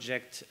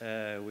project,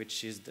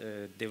 which is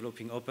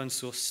developing open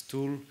source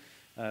tool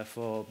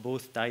for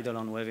both tidal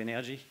and wave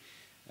energy.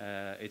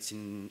 It's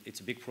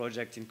a big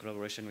project in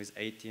collaboration with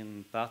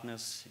 18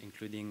 partners,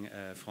 including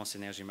France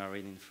Energy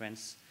Marine in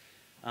France,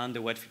 and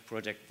the WETFEET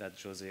project that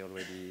José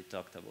already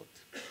talked about.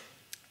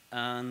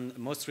 And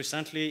most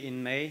recently,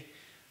 in May,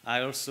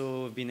 I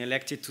also been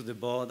elected to the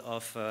board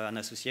of an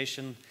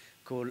association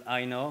called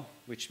INOR,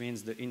 which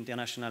means the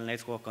International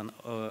Network on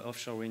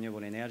Offshore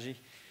Renewable Energy.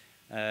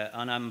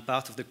 And I'm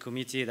part of the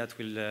committee that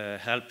will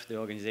help the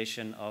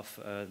organization of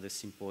the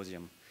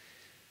symposium.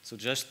 So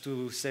just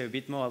to say a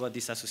bit more about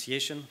this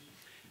association,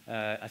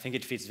 I think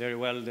it fits very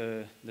well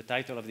the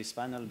title of this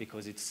panel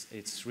because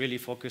it's really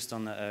focused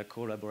on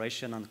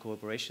collaboration and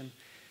cooperation.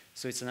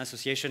 So it's an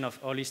association of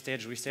early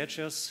stage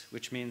researchers,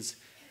 which means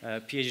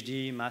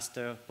PhD,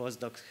 master,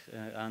 postdocs,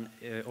 and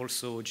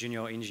also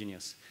junior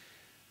engineers.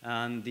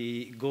 And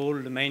the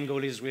main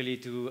goal is really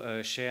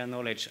to share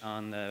knowledge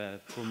and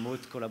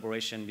promote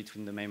collaboration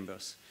between the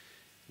members.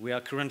 We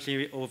are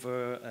currently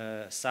over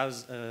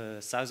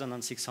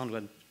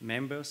 1,600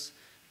 members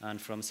and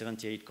from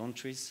 78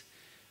 countries.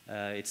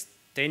 It's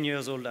 10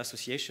 years old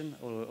association,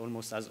 or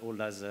almost as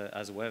old as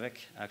WavEC.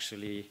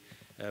 Actually,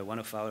 one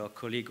of our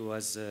colleagues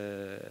was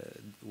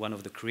one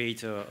of the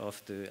creators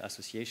of the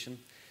association.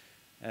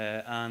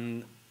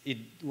 And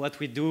what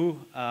we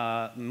do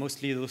are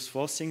mostly those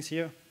 4 things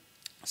here.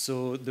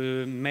 So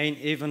the main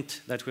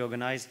event that we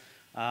organize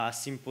are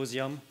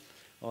symposium,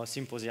 or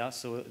symposia.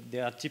 So they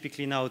are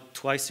typically now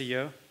twice a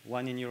year,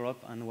 one in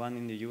Europe and one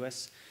in the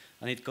US.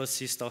 And it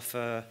consists of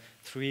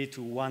 3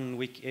 to 1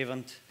 week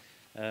event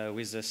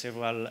with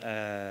several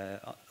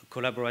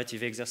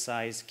collaborative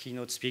exercise,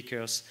 keynote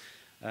speakers,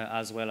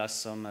 as well as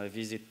some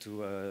visit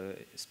to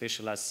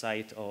specialized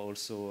site or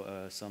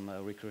also some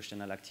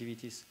recreational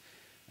activities.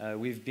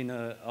 We've been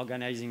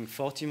organizing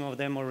 14 of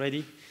them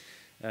already.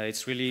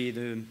 It's really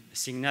the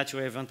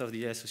signature event of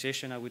the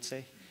association, I would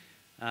say.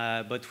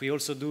 But we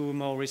also do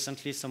more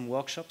recently some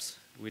workshops,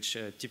 which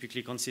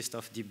typically consist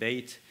of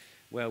debate,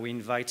 where we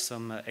invite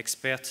some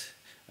experts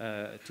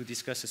to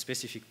discuss a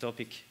specific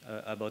topic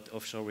about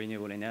offshore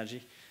renewable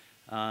energy.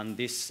 And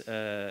this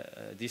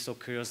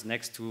occurs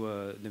next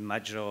to the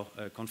major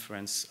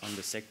conference on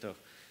the sector.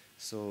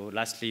 So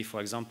lastly,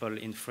 for example,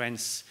 in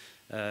France,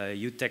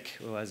 UTEC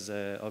was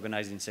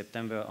organized in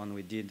September, and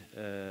we did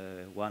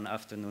one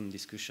afternoon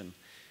discussion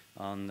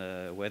on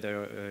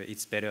whether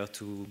it's better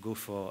to go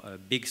for a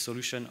big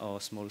solution or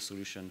a small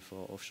solution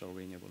for offshore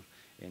renewable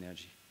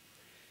energy.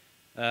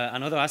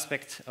 Another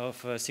aspect of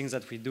things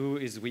that we do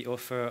is we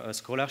offer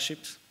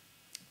scholarships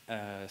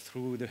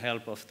through the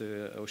help of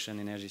the ocean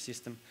energy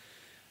system.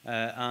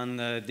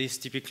 This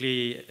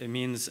typically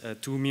means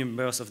 2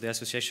 members of the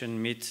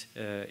association meet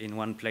in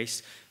one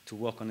place to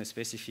work on a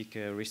specific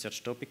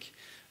research topic,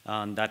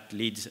 and that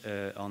leads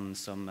on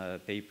some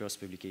papers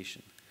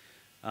publication.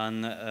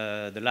 And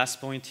the last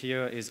point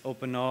here is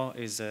OpenOR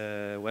is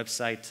a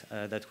website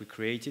that we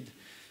created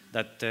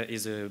that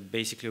is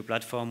basically a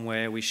platform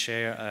where we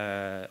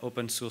share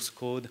open source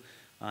code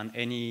and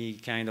any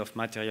kind of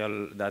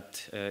material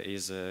that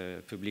is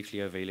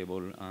publicly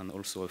available, and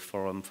also a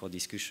forum for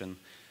discussion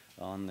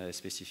on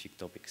specific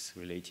topics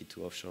related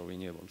to offshore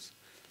renewables.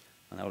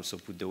 And I also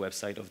put the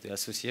website of the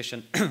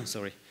association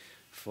sorry,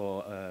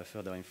 for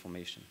further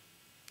information.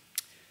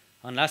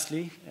 And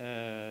lastly,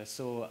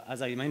 so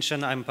as I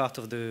mentioned, I'm part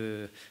of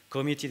the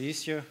committee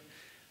this year,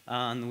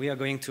 and we are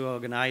going to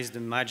organize the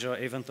major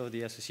event of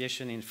the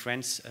association in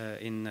France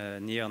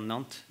near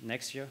Nantes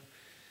next year.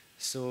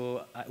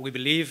 So we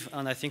believe,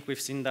 and I think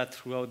we've seen that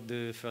throughout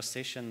the first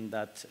session,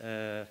 that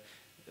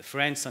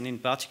France, and in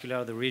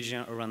particular the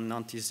region around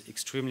Nantes, is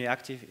extremely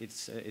active.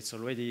 It's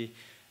already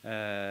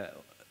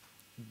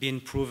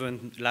been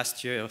proven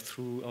last year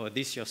through, or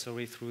this year,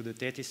 sorry, through the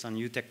TETIS and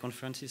UTEC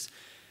conferences.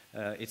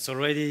 It's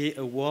already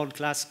a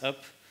world-class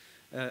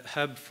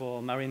hub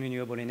for marine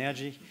renewable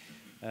energy.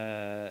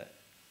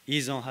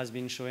 ISAN has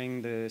been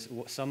showing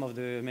some of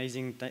the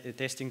amazing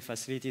testing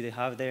facility they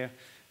have there.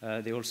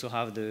 They also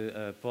have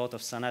the port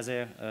of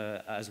Saint-Nazaire,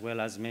 as well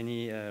as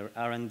many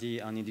R&D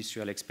and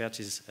industrial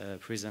expertise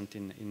present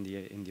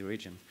in the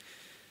region.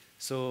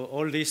 So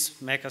all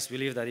this makes us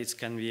believe that it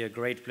can be a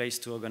great place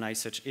to organize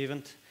such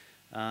event.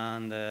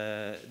 And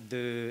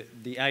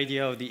the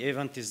idea of the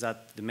event is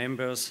that the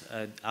members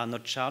are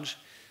not charged.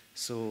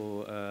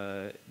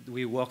 So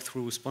we work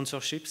through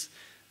sponsorships,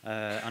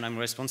 and I'm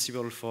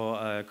responsible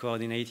for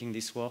coordinating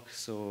this work.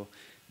 So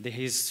there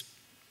is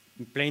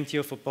plenty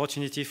of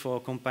opportunity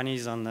for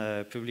companies and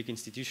public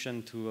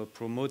institutions to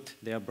promote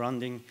their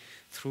branding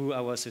through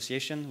our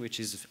association, which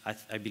is,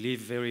 I believe,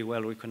 very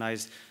well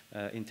recognized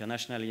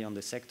internationally on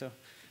the sector.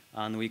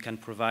 And we can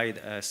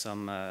provide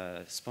some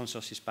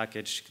sponsorship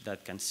package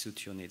that can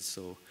suit your needs.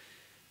 So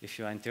if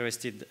you are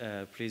interested,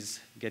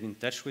 please get in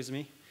touch with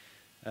me.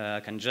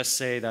 I can just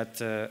say that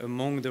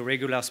among the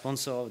regular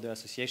sponsors of the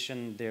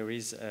association, there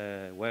is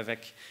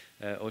WavEC,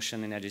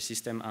 Ocean Energy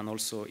System, and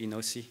also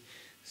INOCI.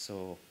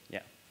 So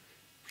yeah,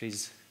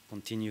 please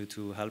continue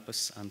to help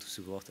us and to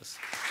support us.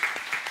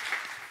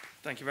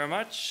 Thank you very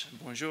much.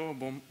 Bonjour,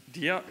 bon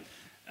dia.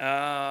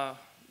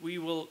 I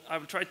will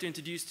try to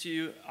introduce to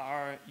you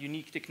our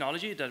unique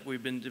technology that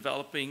we've been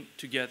developing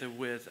together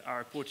with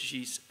our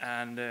Portuguese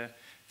and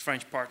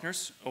French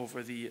partners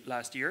over the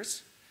last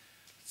years.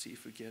 Let's see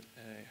if we get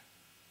a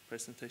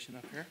presentation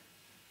up here.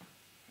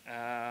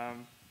 I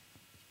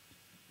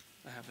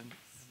haven't.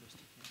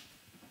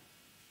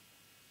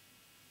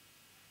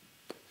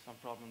 Some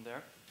problem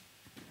there.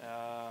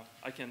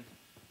 I can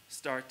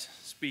start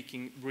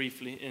speaking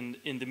briefly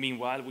in the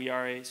meanwhile. We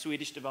are a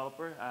Swedish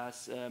developer,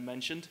 as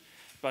mentioned.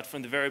 But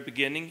from the very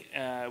beginning,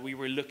 we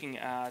were looking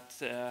at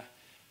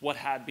what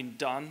had been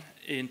done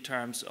in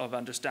terms of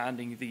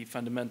understanding the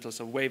fundamentals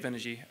of wave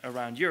energy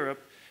around Europe.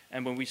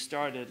 And when we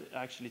started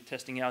actually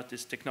testing out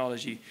this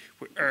technology,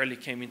 we early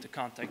came into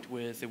contact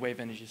with the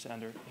Wave Energy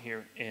Center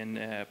here in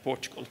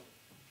Portugal.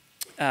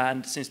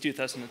 And since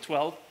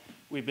 2012,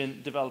 we've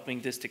been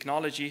developing this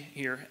technology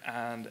here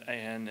and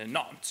in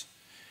Nantes.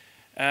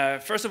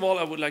 First of all,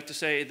 I would like to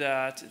say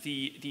that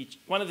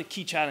one of the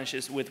key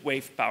challenges with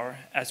wave power,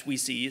 as we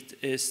see it,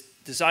 is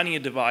designing a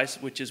device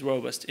which is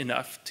robust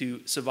enough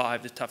to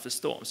survive the toughest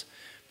storms,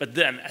 but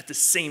then at the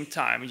same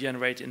time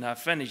generate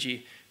enough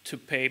energy to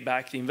pay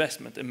back the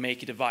investment and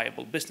make it a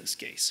viable business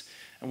case.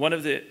 And one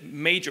of the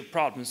major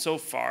problems so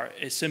far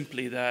is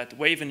simply that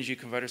wave energy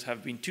converters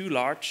have been too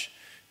large,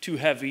 too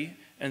heavy,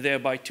 and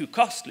thereby too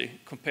costly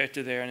compared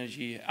to their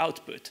energy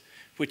output,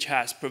 which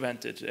has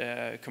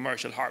prevented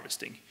commercial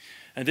harvesting.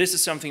 And this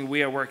is something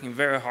we are working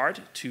very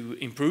hard to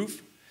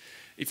improve.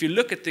 If you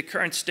look at the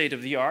current state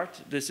of the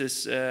art, this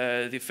is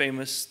the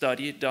famous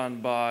study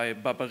done by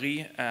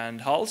Babary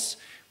and Hals,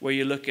 where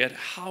you look at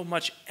how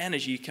much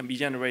energy can be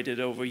generated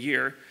over a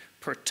year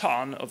per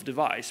ton of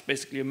device,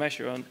 basically a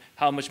measure on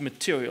how much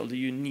material do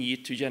you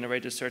need to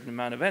generate a certain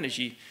amount of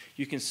energy.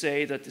 You can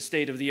say that the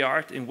state of the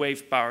art in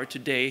wave power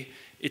today,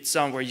 it's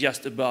somewhere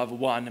just above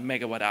 1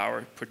 megawatt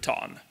hour per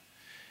ton.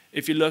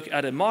 If you look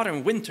at a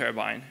modern wind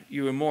turbine,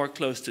 you are more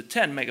close to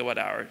 10 megawatt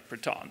hour per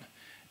ton.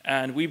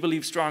 And we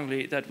believe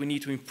strongly that we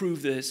need to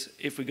improve this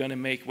if we're going to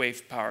make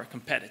wave power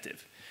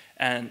competitive.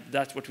 And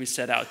that's what we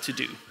set out to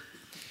do.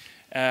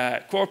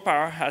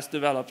 Corpower has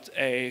developed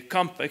a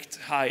compact,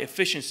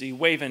 high-efficiency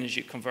wave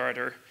energy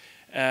converter.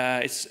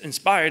 It's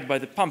inspired by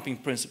the pumping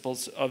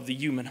principles of the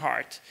human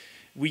heart.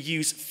 We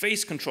use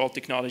phase control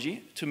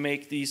technology to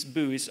make these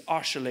buoys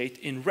oscillate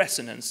in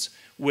resonance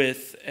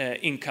with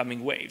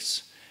incoming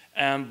waves.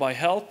 And by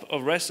help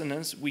of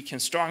resonance, we can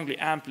strongly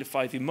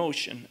amplify the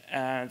motion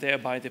and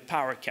thereby the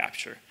power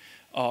capture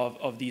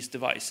of these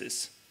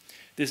devices.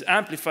 This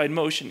amplified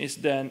motion is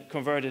then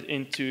converted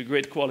into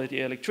grid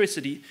quality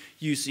electricity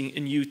using a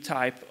new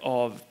type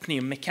of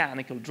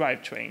pneumechanical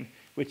drivetrain,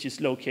 which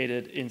is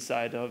located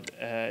inside of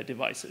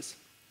devices.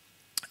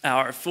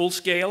 Our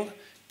full-scale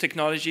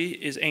technology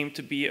is aimed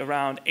to be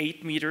around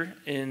 8 meters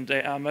in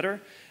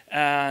diameter,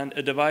 and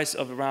a device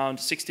of around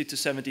 60 to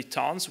 70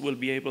 tons will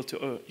be able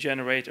to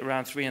generate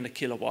around 300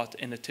 kilowatt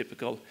in a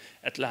typical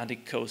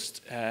Atlantic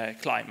coast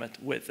climate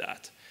with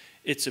that.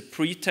 It's a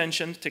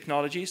pre-tension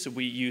technology, so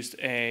we used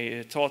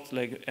a taut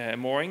leg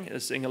mooring, a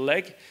single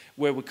leg,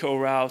 where we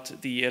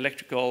co-route the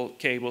electrical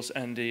cables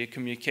and the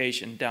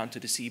communication down to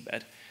the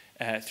seabed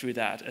through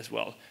that as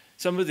well.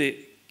 Some of the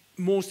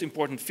most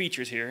important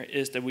features here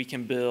is that we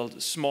can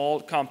build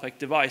small, compact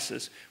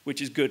devices,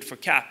 which is good for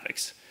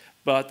CapEx,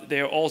 but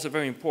they are also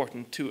very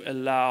important to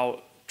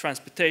allow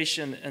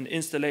transportation and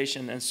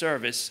installation and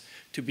service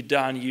to be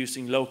done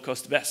using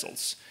low-cost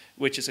vessels,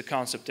 which is a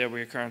concept that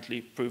we are currently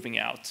proving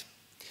out.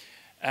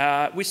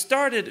 We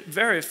started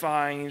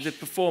verifying the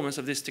performance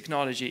of this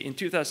technology. In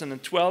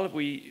 2012,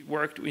 we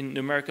worked in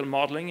numerical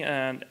modeling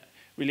and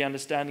really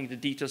understanding the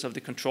details of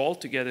the control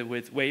together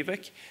with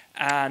WavEC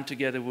and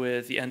together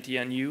with the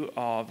NTNU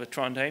of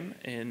Trondheim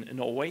in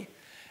Norway.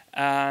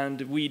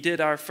 And we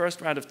did our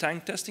first round of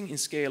tank testing in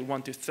scale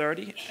 1 to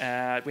 30.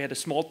 We had a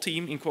small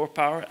team in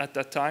Corpower at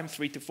that time,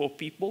 3 to 4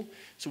 people.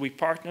 So we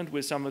partnered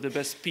with some of the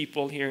best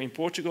people here in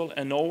Portugal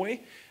and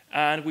Norway.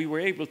 And we were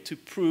able to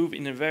prove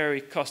in a very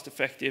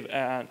cost-effective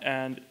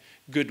and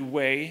good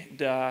way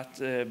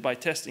that by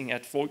testing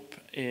at VoIP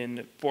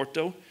in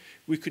Porto,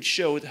 we could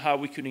show how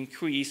we could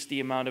increase the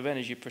amount of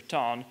energy per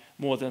ton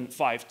more than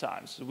 5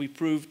 times. So we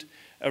proved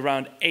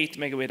around 8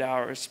 megawatt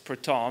hours per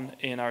ton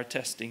in our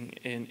testing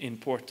in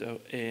Porto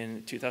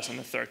in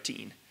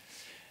 2013.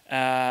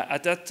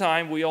 At that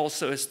time, we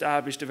also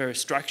established a very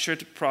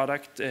structured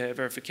product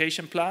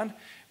verification plan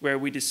where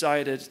we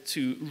decided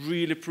to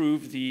really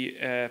prove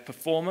the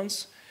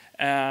performance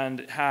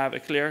and have a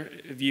clear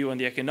view on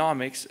the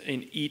economics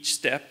in each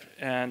step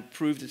and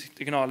prove the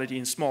technology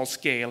in small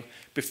scale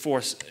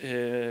before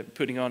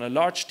putting on a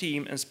large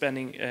team and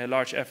spending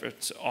large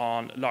efforts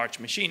on large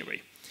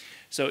machinery.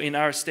 So in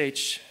our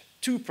stage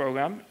 2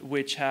 program,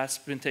 which has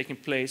been taking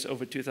place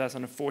over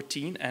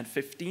 2014 and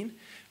 15,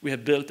 we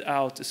have built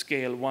out a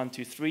scale 1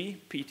 to 3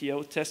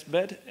 PTO test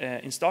bed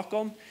in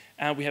Stockholm,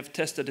 and we have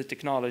tested the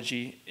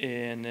technology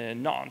in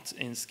Nantes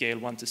in scale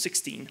 1 to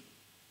 16.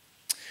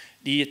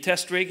 The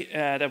test rig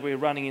that we're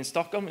running in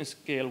Stockholm in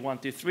scale 1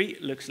 to 3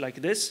 looks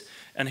like this,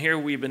 and here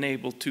we've been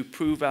able to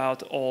prove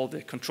out all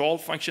the control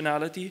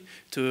functionality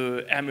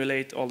to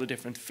emulate all the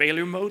different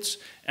failure modes,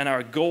 and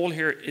our goal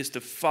here is to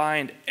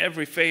find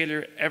every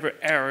failure, every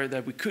error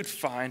that we could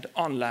find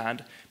on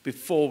land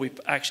before we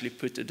actually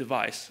put the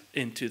device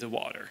into the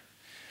water.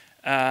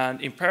 And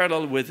in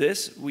parallel with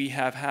this, we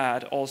have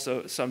had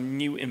also some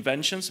new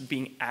inventions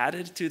being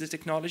added to the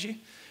technology.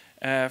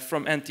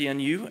 From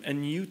NTNU, a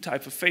new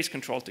type of phase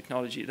control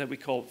technology that we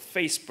call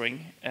phase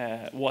spring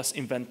was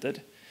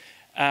invented.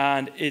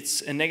 And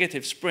it's a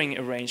negative spring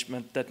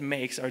arrangement that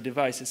makes our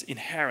devices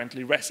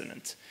inherently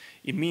resonant.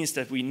 It means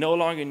that we no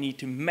longer need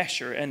to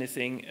measure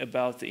anything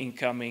about the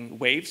incoming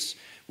waves.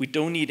 We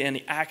don't need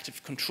any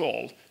active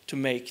control to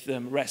make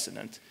them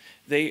resonant.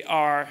 They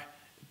are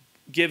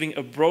giving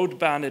a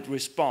broad-banded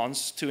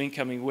response to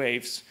incoming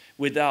waves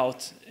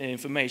without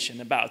information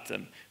about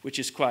them, which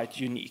is quite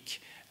unique.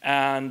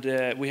 And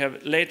we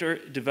have later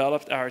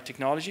developed our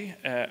technology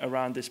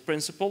around this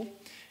principle.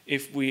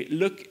 If we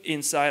look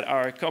inside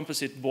our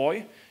composite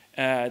buoy,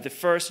 the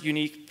first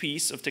unique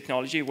piece of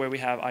technology where we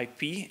have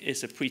IP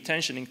is a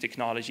pre-tensioning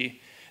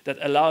technology that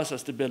allows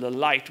us to build a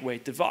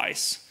lightweight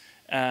device.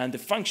 And the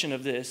function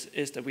of this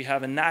is that we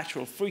have a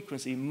natural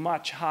frequency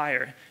much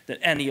higher than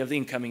any of the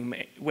incoming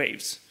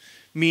waves,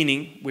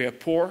 meaning we're a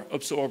poor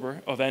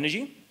absorber of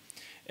energy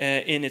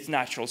in its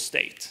natural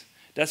state.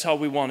 That's how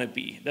we want to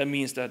be. That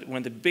means that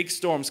when the big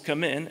storms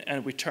come in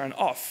and we turn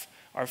off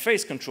our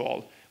phase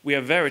control, we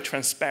are very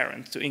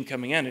transparent to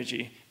incoming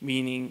energy,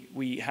 meaning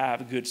we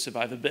have good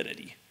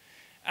survivability.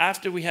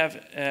 After we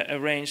have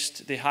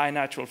arranged the high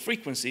natural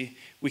frequency,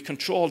 we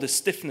control the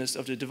stiffness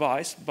of the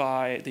device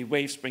by the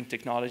WaveSpring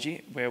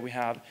technology, where we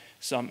have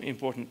some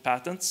important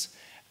patents.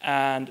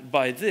 And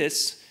by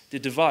this, the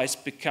device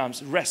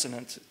becomes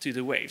resonant to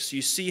the wave. So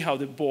you see how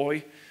the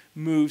buoy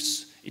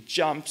moves, it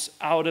jumps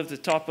out of the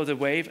top of the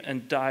wave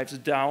and dives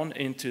down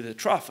into the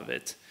trough of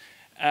it.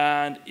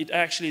 And it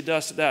actually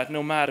does that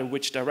no matter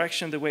which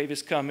direction the wave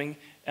is coming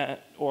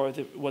or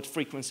what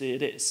frequency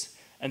it is.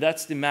 And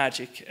that's the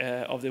magic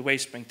of the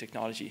WaveSpring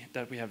technology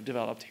that we have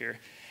developed here.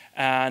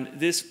 And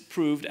this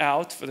proved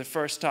out for the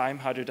first time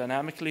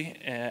hydrodynamically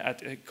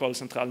at École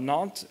Centrale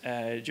Nantes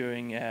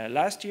during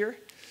last year.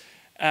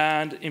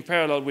 And in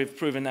parallel, we've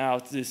proven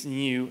out this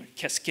new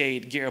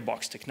cascade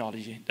gearbox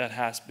technology that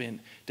has been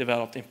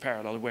developed in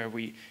parallel, where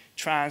we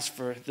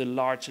transfer the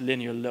large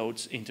linear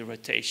loads into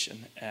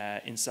rotation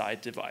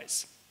inside the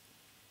device.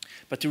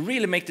 But to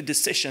really make the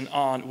decision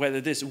on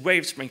whether this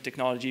WaveSpring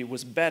technology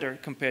was better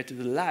compared to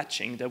the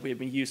latching that we've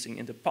been using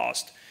in the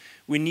past,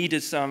 we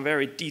needed some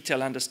very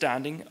detailed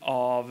understanding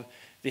of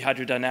the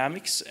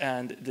hydrodynamics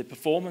and the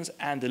performance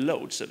and the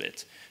loads of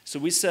it. So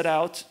we set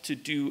out to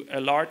do a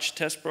large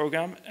test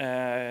program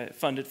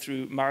funded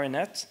through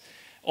Marinet,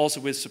 also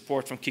with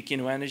support from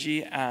Kikino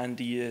Energy and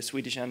the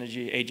Swedish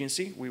Energy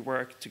Agency. We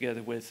worked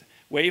together with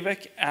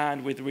WavEC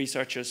and with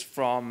researchers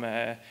from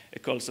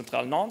École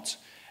Centrale Nantes.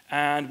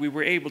 And we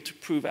were able to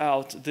prove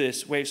out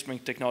this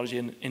WaveSpring technology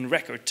in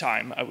record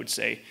time, I would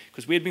say,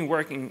 because we had been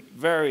working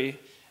very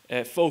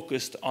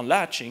focused on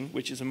latching,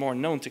 which is a more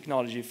known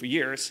technology for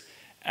years.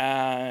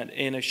 And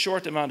in a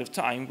short amount of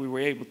time, we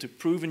were able to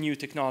prove a new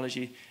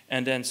technology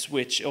and then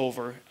switch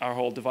over our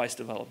whole device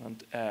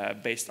development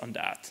based on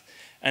that.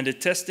 And the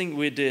testing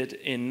we did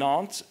in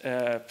Nantes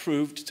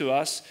proved to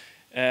us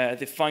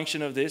the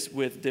function of this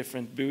with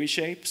different buoy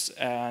shapes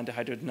and the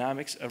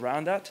hydrodynamics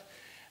around that.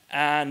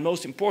 And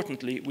most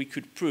importantly, we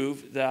could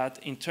prove that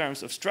in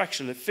terms of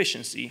structural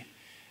efficiency,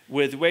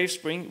 with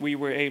WaveSpring, we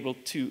were able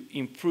to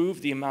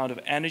improve the amount of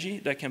energy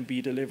that can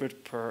be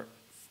delivered per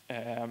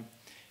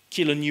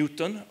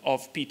kilonewton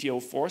of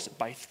PTO force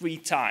by 3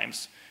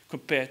 times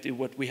compared to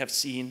what we have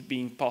seen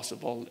being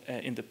possible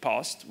in the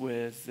past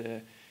with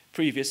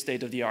previous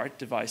state-of-the-art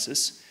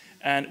devices.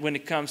 And when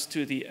it comes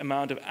to the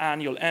amount of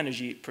annual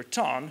energy per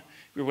ton,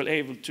 we were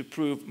able to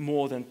prove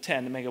more than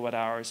 10 megawatt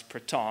hours per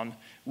ton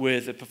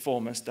with the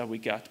performance that we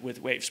got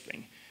with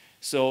WaveSpring.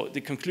 So the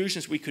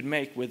conclusions we could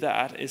make with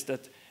that is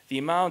that the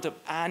amount of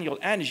annual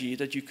energy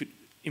that you could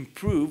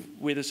improve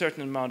with a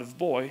certain amount of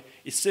buoy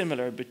is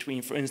similar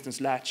between, for instance,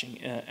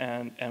 latching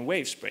and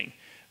WaveSpring.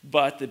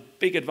 But the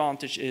big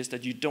advantage is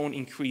that you don't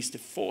increase the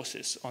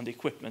forces on the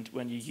equipment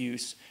when you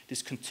use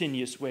this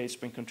continuous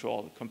WaveSpring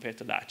control compared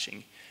to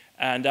latching.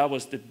 And that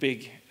was the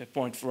big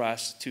point for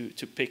us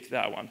to pick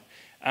that one.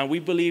 And we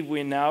believe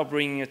we're now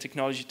bringing a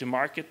technology to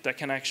market that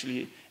can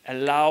actually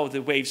allow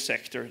the wave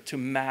sector to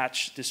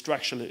match the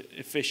structural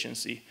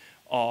efficiency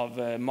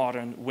of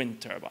modern wind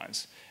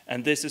turbines.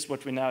 And this is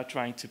what we're now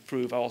trying to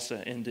prove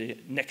also in the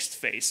next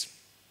phase.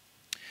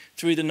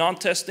 Through the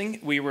non-testing,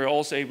 we were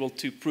also able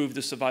to prove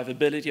the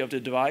survivability of the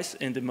device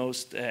in the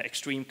most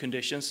extreme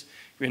conditions.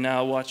 We're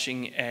now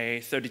watching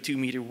a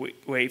 32-meter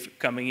wave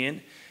coming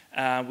in.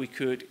 We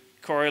could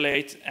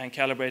correlate and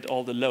calibrate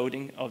all the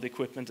loading of the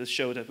equipment to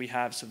show that we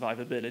have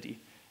survivability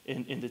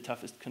in the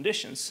toughest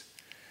conditions.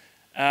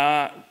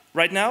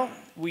 Right now,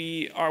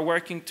 we are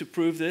working to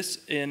prove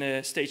this in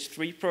a stage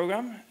 3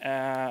 program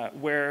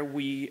where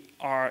we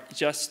are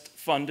just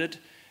funded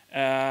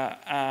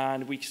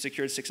and we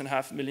secured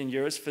 6.5 million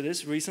euros for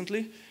this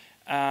recently.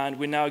 And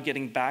we're now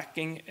getting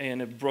backing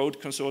in a broad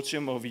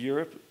consortium of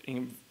Europe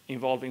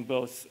involving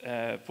both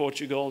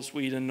Portugal,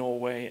 Sweden,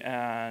 Norway,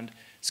 and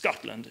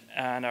Scotland.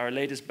 And our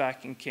latest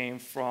backing came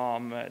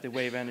from the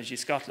Wave Energy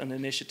Scotland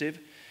initiative,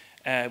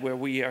 where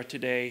we are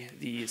today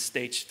the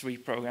stage 3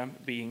 program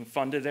being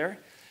funded there.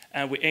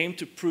 And we aim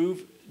to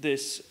prove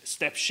this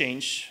step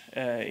change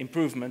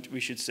improvement, we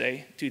should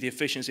say, to the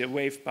efficiency of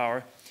wave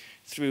power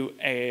through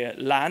a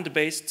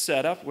land-based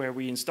setup where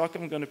we in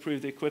Stockholm are going to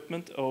prove the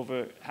equipment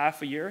over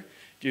half a year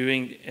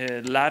during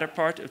the latter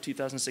part of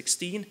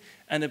 2016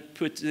 and then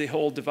put the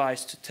whole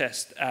device to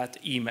test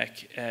at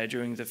EMEC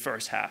during the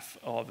first half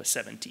of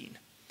 2017.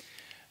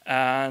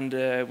 And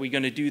we're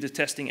going to do the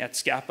testing at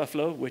Scapa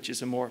Flow, which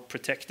is a more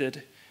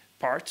protected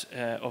part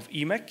of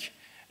EMEC.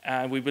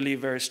 And we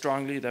believe very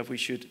strongly that we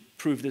should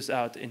prove this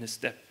out in a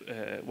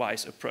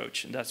step-wise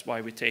approach. And that's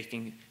why we're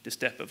taking the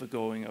step of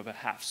going of a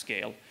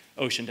half-scale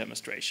ocean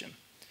demonstration.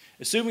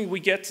 Assuming we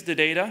get the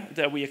data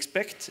that we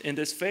expect in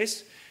this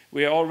phase,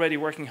 we are already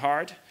working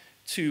hard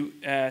to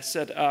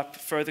set up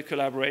further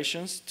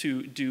collaborations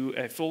to do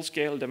a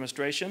full-scale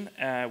demonstration.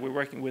 We're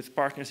working with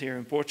partners here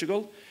in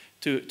Portugal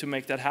to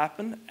make that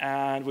happen.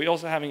 And we're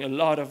also having a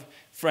lot of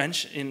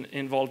French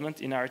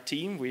involvement in our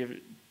team. We have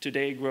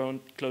today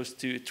grown close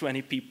to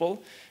 20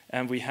 people.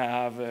 And we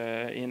have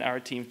in our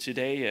team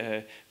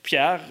today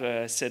Pierre,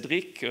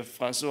 Cédric,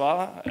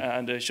 François,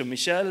 and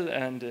Jean-Michel,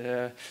 and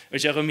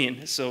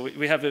Jérôme. So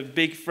we have a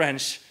big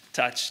French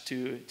touch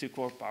to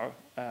Corpower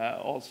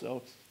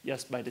also,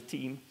 just by the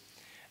team.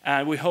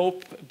 And we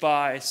hope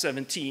by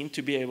 2017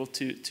 to be able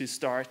to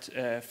start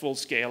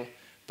full-scale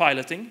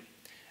piloting.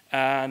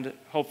 And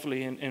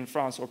hopefully in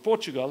France or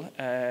Portugal,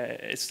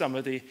 it's some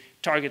of the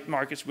target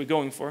markets we're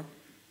going for.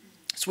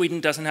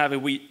 Sweden doesn't have a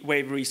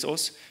wave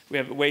resource. We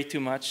have way too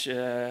much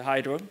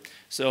hydro.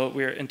 So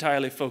we're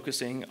entirely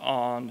focusing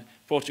on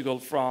Portugal,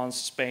 France,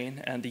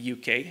 Spain, and the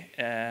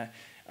UK.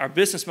 Our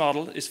business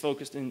model is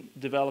focused in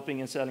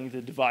developing and selling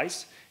the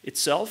device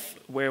itself,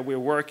 where we're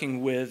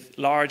working with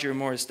larger,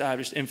 more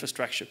established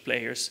infrastructure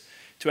players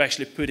to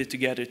actually put it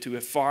together to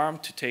a farm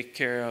to take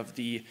care of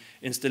the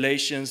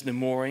installations, the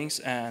moorings,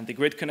 and the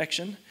grid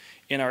connection.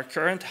 In our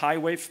current high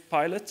wave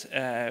pilot,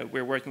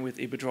 we're working with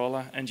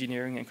Iberdrola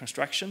Engineering and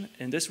Construction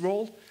in this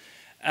role.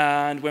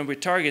 And when we're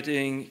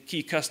targeting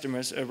key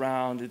customers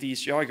around these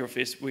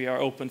geographies, we are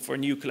open for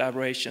new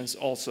collaborations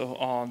also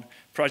on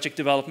project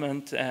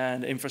development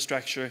and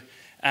infrastructure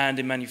and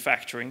in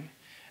manufacturing.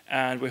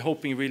 And we're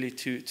hoping really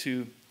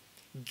to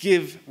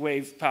give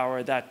wave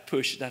power that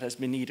push that has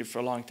been needed for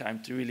a long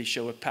time to really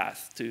show a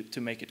path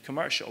to make it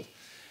commercial.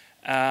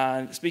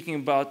 And speaking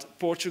about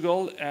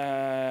Portugal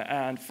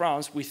and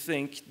France, we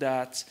think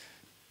that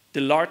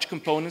the large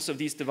components of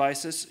these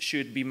devices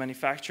should be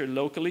manufactured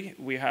locally.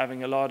 We're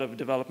having a lot of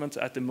development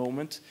at the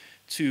moment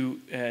to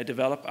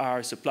develop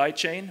our supply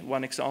chain.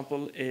 One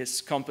example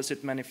is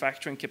composite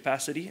manufacturing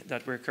capacity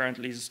that we're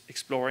currently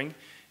exploring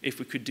if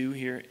we could do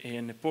here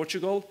in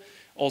Portugal.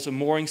 Also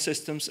mooring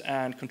systems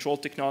and control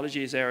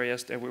technology is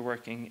areas that we're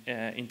working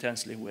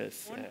intensely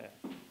with.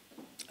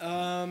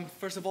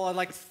 First of all, I'd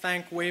like to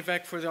thank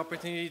WavEC for the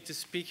opportunity to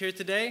speak here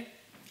today,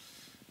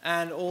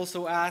 and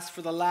also ask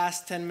for the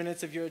last 10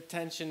 minutes of your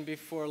attention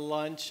before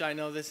lunch. I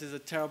know this is a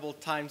terrible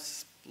time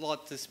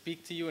slot to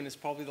speak to you, and it's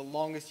probably the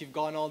longest you've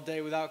gone all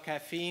day without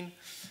caffeine,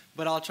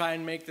 but I'll try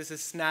and make this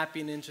as snappy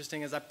and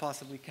interesting as I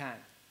possibly can.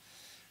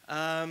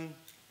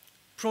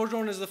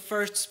 Prodrone is the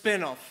first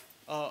spin-off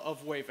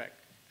of WavEC,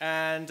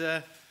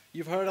 and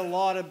you've heard a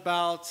lot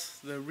about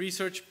the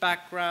research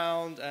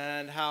background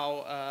and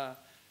how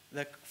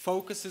the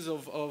focuses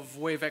of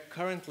WavEC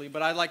currently,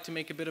 but I'd like to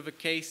make a bit of a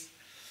case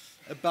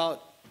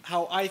about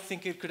how I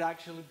think it could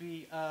actually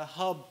be a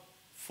hub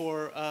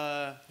for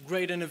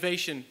great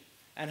innovation,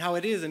 and how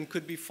it is and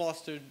could be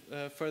fostered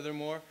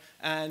furthermore,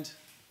 and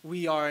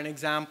we are an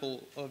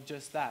example of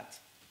just that.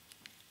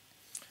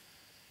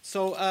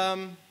 So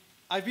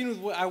I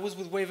was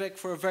with WavEC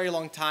for a very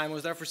long time. I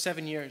was there for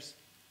 7 years.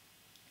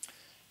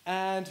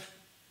 And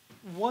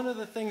one of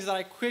the things that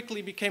I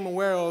quickly became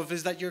aware of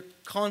is that you're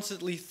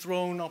constantly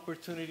thrown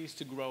opportunities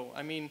to grow.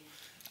 I mean,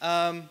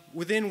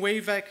 within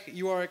WavEC,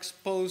 you are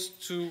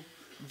exposed to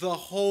the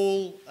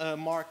whole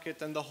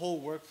market and the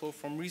whole workflow,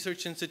 from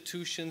research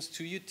institutions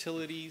to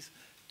utilities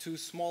to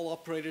small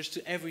operators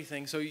to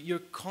everything. So you're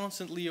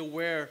constantly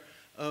aware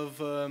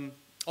of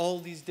all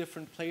these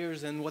different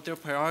players and what their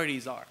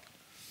priorities are.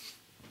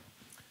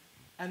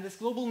 And this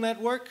global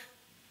network,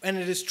 and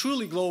it is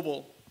truly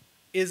global,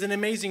 is an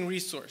amazing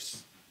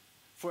resource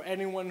for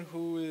anyone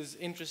who is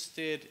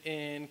interested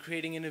in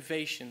creating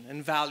innovation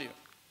and value.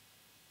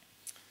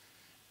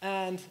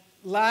 And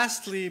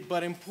lastly,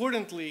 but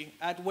importantly,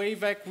 at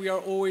WavEC, we are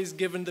always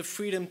given the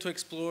freedom to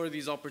explore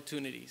these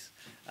opportunities.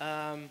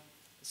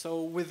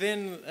 So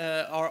within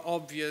our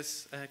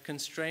obvious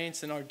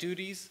constraints and our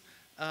duties,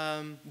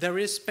 there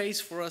is space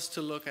for us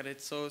to look at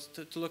it, so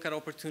to look at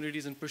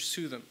opportunities and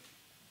pursue them.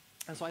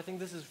 And so I think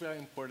this is very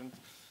important.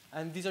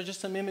 And these are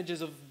just some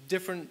images of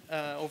different,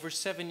 over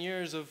 7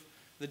 years of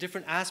the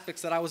different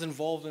aspects that I was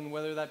involved in,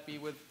 whether that be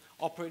with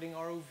operating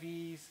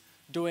ROVs,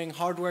 doing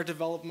hardware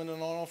development on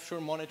an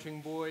offshore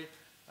monitoring buoy,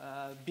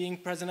 being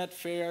present at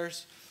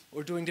fairs,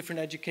 or doing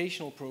different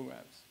educational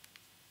programs.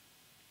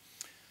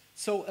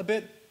 So a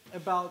bit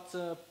about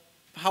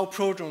how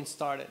Prodrone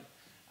started.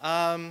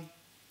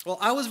 Well,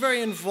 I was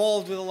very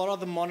involved with a lot of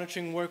the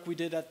monitoring work we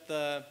did at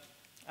the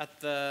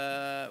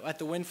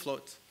wind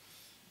float.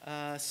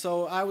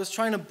 So I was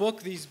trying to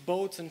book these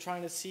boats and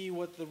trying to see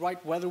what the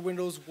right weather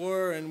windows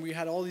were, and we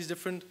had all these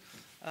different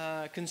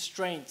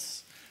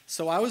constraints.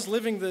 So I was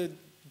living the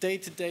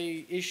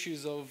day-to-day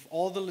issues of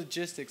all the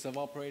logistics of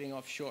operating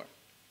offshore.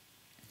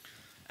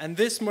 And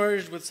this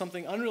merged with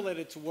something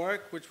unrelated to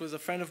work, which was a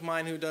friend of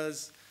mine who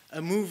does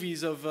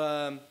movies of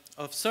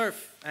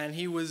surf, and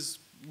he was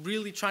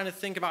really trying to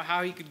think about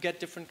how he could get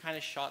different kind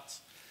of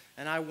shots.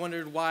 And I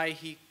wondered why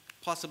he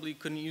possibly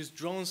couldn't use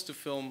drones to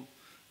film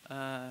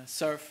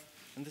surf,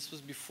 and this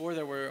was before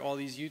there were all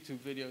these YouTube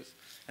videos.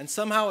 And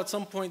somehow at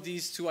some point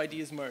these two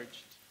ideas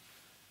merged.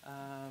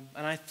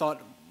 And I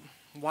thought,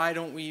 why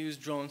don't we use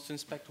drones to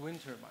inspect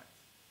wind turbines?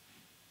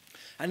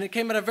 And it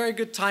came at a very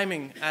good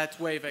timing at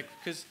WavEC,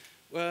 because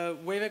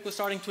WavEC was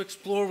starting to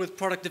explore with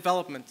product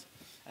development.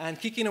 And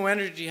Kikino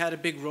Energy had a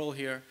big role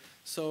here.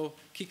 So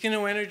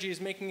Kikino Energy is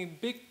making a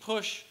big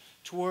push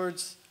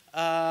towards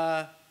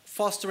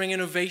fostering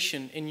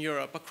innovation in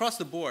Europe across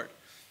the board.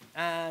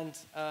 And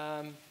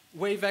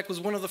WavEC was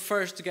one of the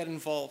first to get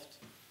involved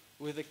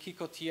with the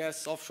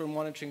KICO-TS offshore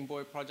monitoring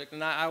buoy project.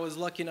 And I was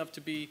lucky enough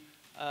to be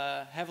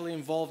heavily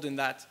involved in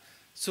that.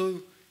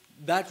 So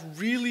that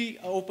really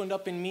opened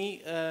up in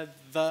me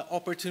the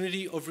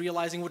opportunity of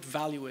realizing what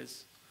value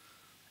is.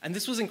 And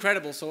this was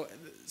incredible.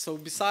 So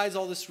besides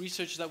all this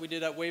research that we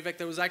did at WavEC,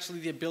 there was actually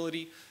the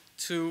ability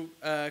to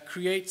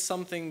create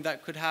something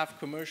that could have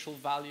commercial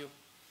value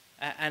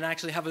and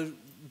actually have a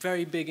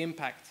very big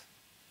impact.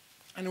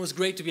 And it was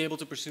great to be able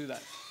to pursue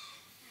that.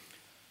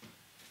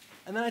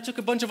 And then I took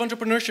a bunch of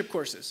entrepreneurship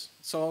courses.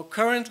 So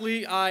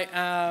currently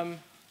I've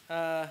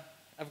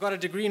got a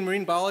degree in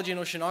marine biology and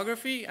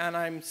oceanography, and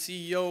I'm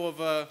CEO of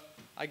a,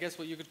 I guess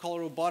what you could call a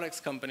robotics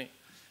company.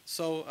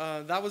 So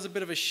that was a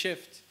bit of a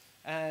shift.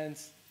 And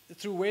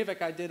through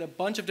WavEC, I did a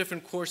bunch of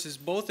different courses,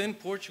 both in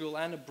Portugal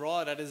and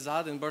abroad at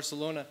ESAD in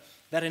Barcelona,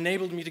 that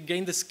enabled me to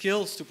gain the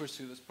skills to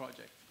pursue this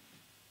project.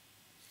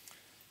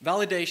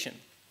 Validation.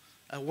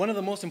 One of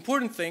the most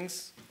important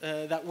things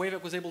that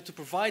WavEC was able to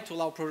provide to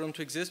allow a program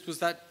to exist was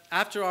that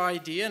after our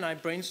idea, and I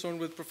brainstormed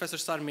with Professor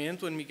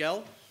Sarmiento and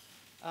Miguel,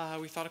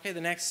 we thought, okay, the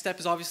next step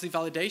is obviously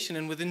validation.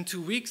 And within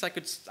 2 weeks, I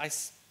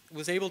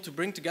was able to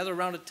bring together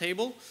around a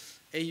table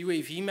a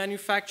UAV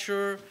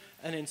manufacturer,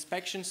 an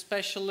inspection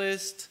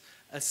specialist,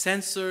 a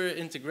sensor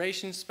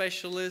integration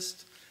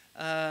specialist,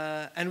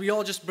 and we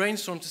all just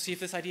brainstormed to see if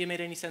this idea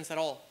made any sense at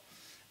all.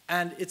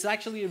 And it's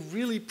actually a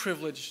really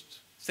privileged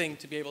thing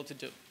to be able to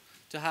do,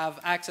 to have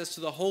access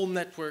to the whole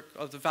network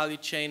of the value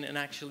chain and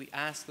actually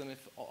ask them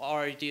if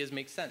our ideas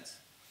make sense.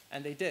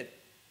 And they did.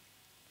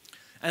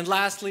 And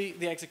lastly,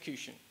 the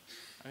execution.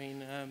 I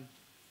mean,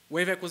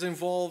 WavEC was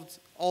involved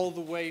all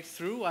the way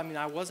through. I mean,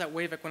 I was at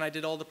WavEC when I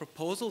did all the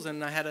proposals,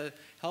 and I had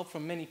help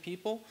from many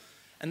people.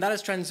 And that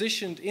has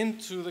transitioned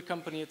into the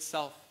company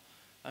itself.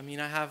 I mean,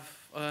 I have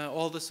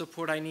all the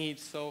support I need.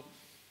 So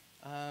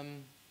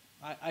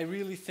I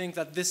really think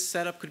that this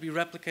setup could be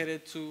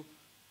replicated to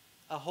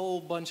a whole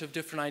bunch of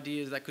different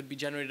ideas that could be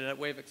generated at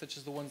WavEC, such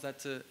as the ones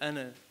that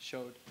Anna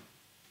showed.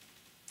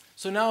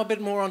 So now a bit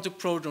more onto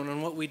ProDrone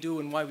and what we do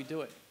and why we do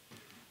it.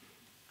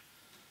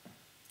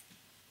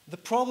 The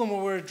problem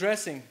we're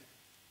addressing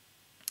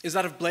is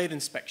that of blade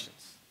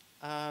inspections.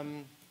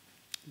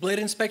 Blade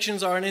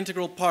inspections are an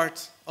integral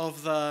part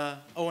of the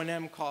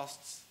O&M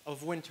costs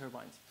of wind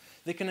turbines.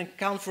 They can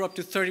account for up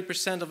to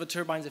 30% of a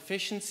turbine's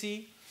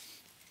efficiency.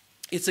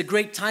 It's a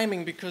great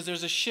timing because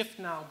there's a shift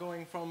now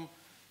going from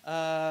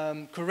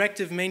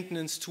corrective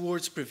maintenance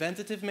towards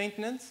preventative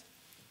maintenance.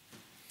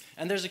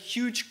 And there's a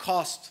huge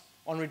cost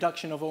on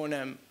reduction of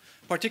O&M,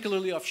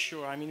 particularly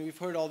offshore. I mean, we've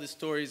heard all these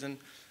stories, and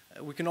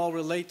we can all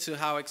relate to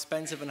how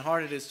expensive and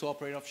hard it is to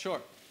operate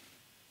offshore.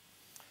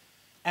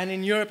 And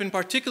in Europe in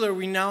particular,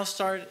 we now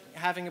start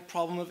having a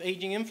problem of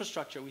aging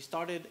infrastructure. We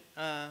started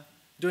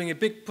doing a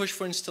big push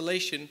for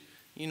installation,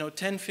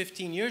 10,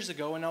 15 years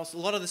ago, and now a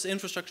lot of this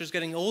infrastructure is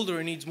getting older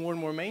and needs more and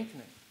more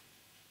maintenance.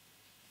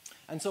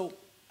 And so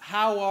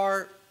how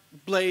are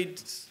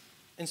blades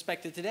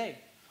inspected today?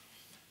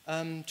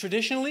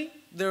 Traditionally,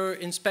 they're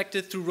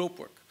inspected through rope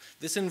work.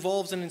 This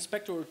involves an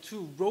inspector or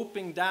two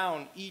roping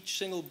down each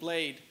single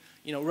blade,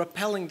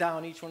 rappelling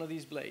down each one of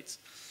these blades.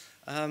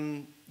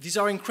 These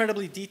are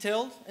incredibly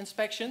detailed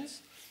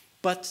inspections,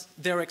 but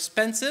they're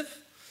expensive.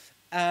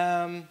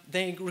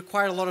 They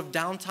require a lot of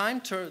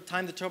downtime,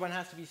 time the turbine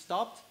has to be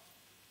stopped,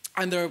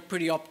 and they're a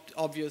pretty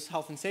obvious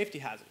health and safety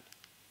hazard.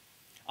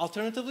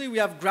 Alternatively, we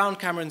have ground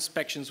camera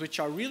inspections, which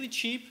are really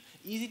cheap,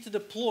 easy to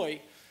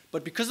deploy,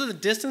 but because of the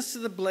distance to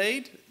the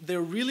blade,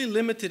 they're really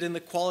limited in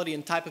the quality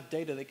and type of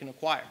data they can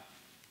acquire.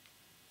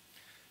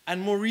 And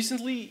more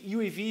recently,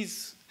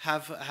 UAVs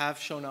have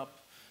shown up,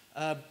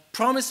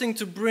 promising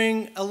to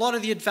bring a lot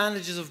of the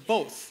advantages of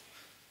both.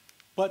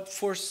 But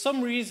for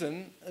some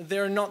reason,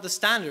 they're not the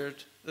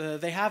standard.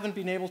 They haven't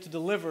been able to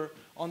deliver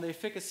on the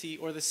efficacy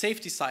or the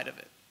safety side of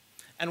it.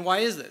 And why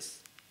is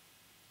this?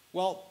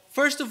 Well,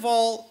 first of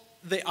all,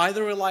 they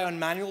either rely on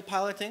manual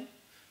piloting,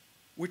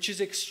 which is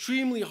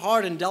extremely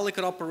hard and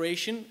delicate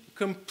operation,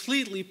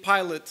 completely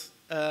pilot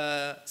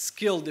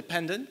skill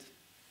dependent,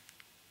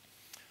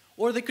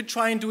 or they could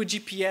try and do a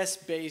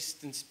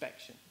GPS-based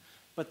inspection.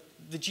 But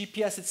the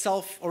GPS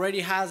itself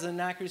already has an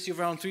accuracy of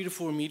around 3 to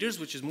 4 meters,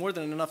 which is more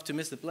than enough to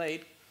miss the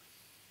blade.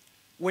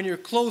 When you're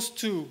close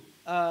to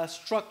a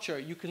structure,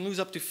 you can lose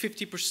up to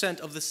 50%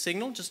 of the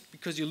signal just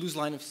because you lose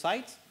line of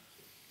sight.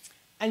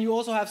 And you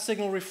also have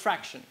signal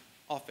refraction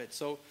of it.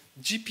 So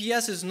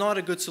GPS is not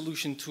a good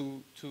solution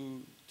to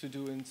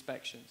do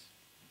inspections.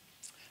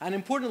 And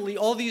importantly,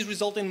 all these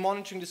result in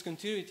monitoring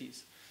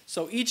discontinuities.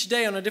 So each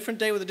day, on a different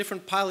day with a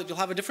different pilot, you'll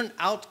have a different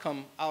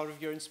outcome out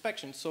of your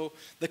inspection. So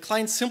the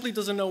client simply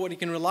doesn't know what he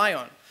can rely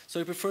on. So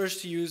he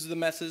prefers to use the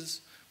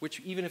methods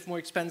which, even if more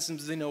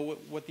expensive, they know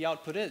what the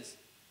output is.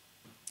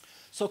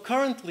 So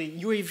currently,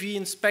 UAV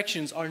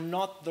inspections are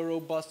not the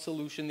robust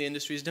solution the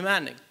industry is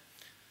demanding.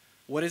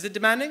 What is it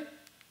demanding?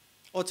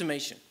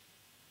 Automation.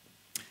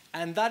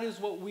 And that is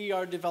what we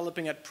are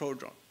developing at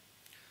ProDrone.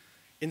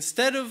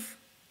 Instead of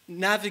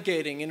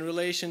navigating in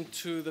relation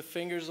to the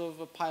fingers of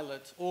a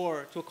pilot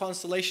or to a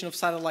constellation of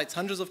satellites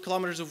hundreds of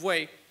kilometers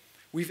away,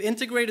 we've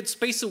integrated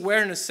space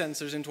awareness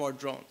sensors into our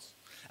drones,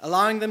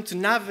 allowing them to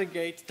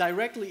navigate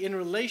directly in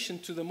relation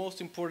to the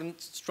most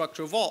important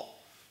structure of all,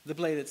 the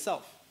blade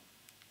itself.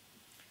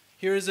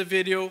 Here is a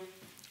video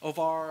of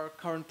our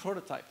current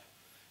prototype.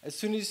 As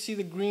soon as you see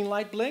the green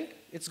light blink,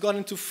 it's gone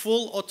into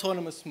full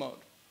autonomous mode.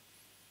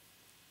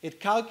 It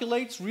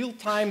calculates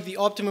real-time the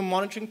optimum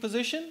monitoring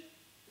position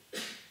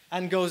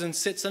and goes and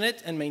sits on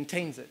it and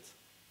maintains it.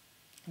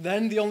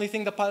 Then the only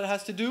thing the pilot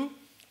has to do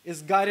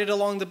is guide it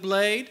along the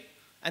blade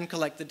and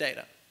collect the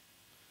data.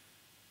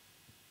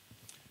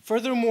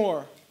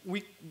 Furthermore,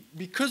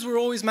 because we're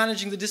always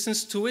managing the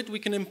distance to it, we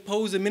can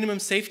impose a minimum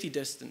safety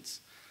distance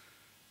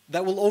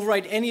that will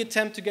override any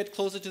attempt to get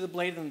closer to the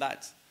blade than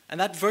that. And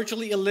that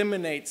virtually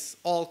eliminates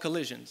all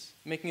collisions,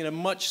 making it a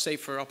much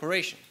safer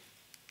operation.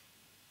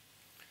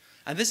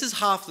 And this is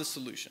half the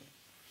solution.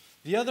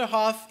 The other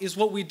half is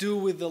what we do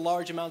with the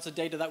large amounts of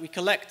data that we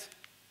collect.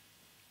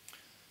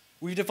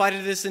 We've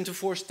divided this into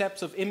 4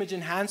 steps of image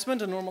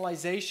enhancement and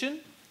normalization,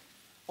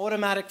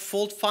 automatic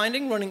fault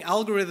finding, running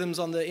algorithms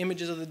on the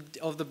images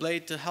of the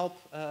blade to help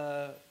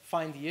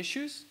find the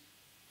issues,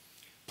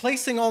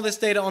 placing all this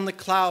data on the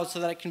cloud so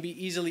that it can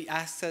be easily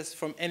accessed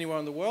from anywhere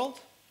in the world,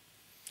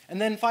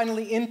 and then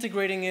finally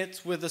integrating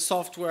it with the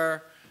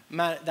software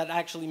that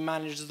actually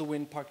manages the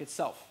wind park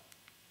itself.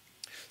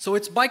 So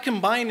it's by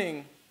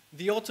combining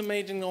the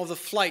automating of the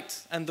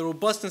flight and the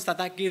robustness that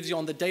that gives you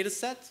on the data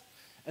set,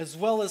 as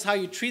well as how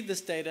you treat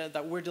this data,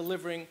 that we're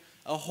delivering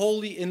a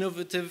wholly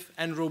innovative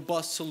and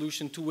robust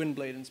solution to wind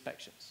blade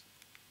inspections.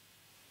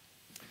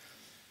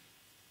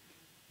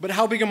 But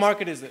how big a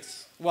market is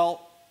this?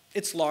 Well,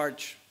 it's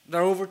large.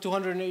 There are over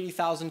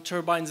 280,000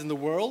 turbines in the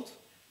world.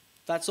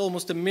 That's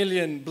almost 1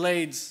 million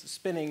blades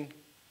spinning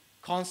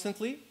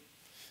constantly.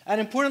 And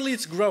importantly,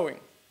 it's growing.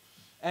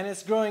 And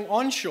it's growing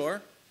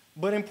onshore,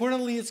 but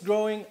importantly, it's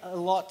growing a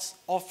lot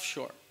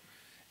offshore.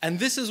 And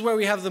this is where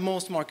we have the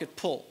most market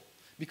pull,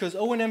 because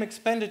O&M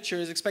expenditure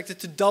is expected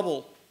to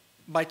double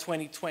by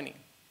 2020.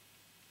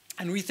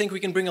 And we think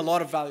we can bring a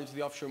lot of value to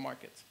the offshore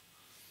market.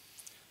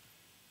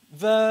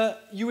 The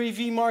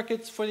UAV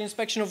market for the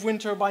inspection of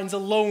wind turbines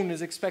alone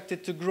is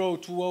expected to grow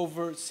to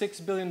over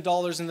 $6 billion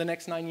in the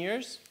next 9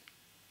 years,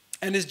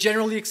 and is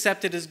generally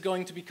accepted as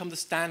going to become the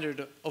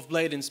standard of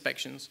blade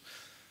inspections.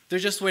 They're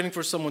just waiting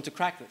for someone to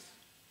crack this.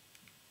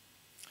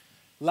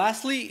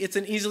 Lastly, it's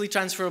an easily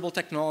transferable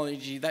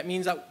technology. That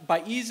means that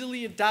by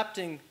easily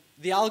adapting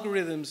the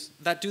algorithms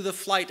that do the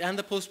flight and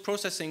the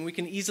post-processing, we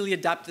can easily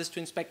adapt this to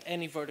inspect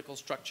any vertical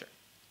structure.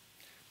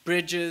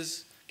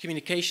 Bridges,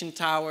 communication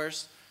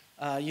towers,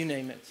 you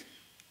name it.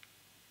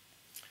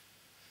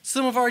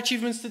 Some of our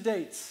achievements to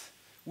date.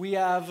 We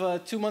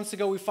have, 2 months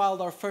ago, we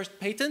filed our first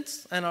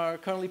patent and are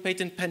currently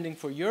patent pending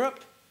for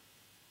Europe.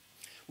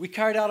 We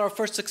carried out our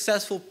first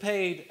successful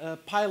paid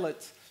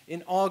pilot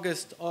in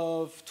August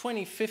of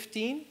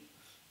 2015,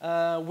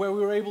 where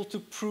we were able to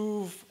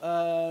prove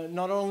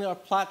not only our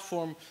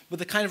platform, but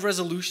the kind of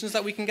resolutions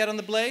that we can get on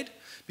the blade.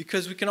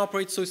 Because we can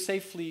operate so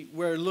safely,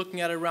 we're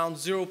looking at around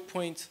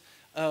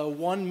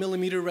 0.1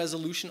 millimeter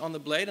resolution on the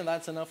blade, and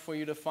that's enough for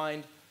you to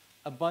find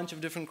a bunch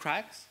of different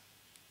cracks.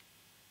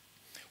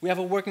 We have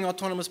a working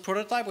autonomous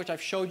prototype, which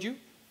I've showed you,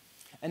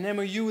 an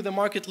MOU with a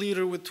market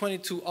leader with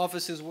 22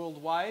 offices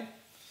worldwide,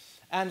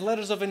 and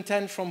letters of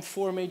intent from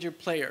 4 major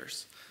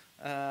players.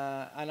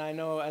 And I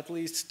know at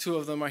least 2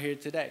 of them are here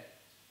today.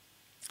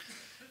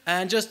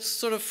 And just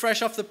sort of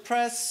fresh off the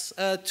press,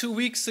 2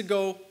 weeks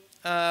ago,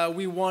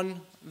 we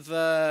won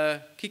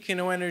the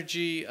Kikino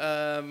Energy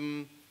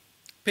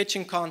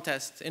pitching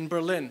contest in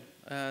Berlin.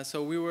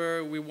 So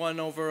we won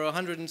over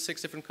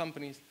 106 different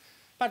companies.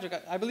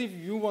 Patrik, I believe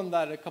you won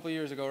that a couple of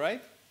years ago,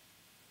 right?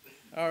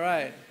 All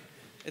right.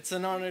 It's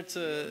an honor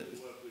to...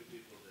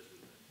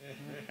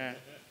 Okay.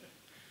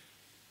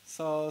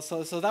 So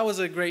that was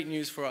a great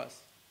news for us.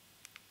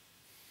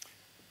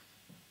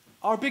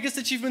 Our biggest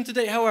achievement to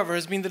date, however,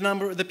 has been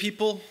the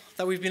people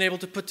that we've been able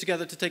to put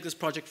together to take this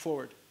project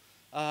forward.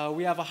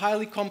 We have a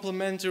highly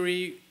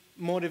complementary,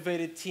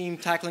 motivated team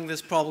tackling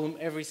this problem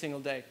every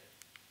single day.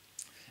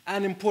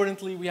 And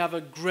importantly, we have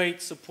a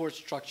great support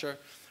structure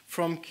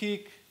from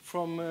KIK,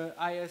 from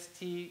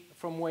IST,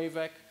 from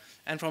WavEC,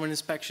 and from an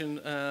inspection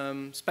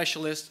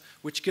specialist,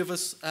 which give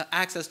us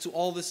access to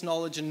all this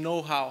knowledge and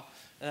know-how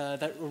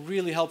that are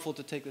really helpful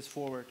to take this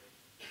forward.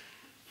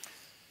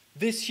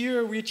 This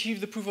year, we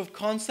achieved the proof of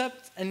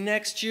concept, and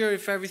next year,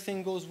 if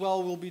everything goes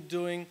well, we'll be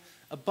doing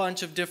a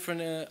bunch of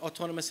different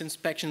autonomous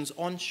inspections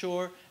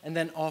onshore and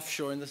then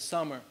offshore in the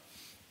summer.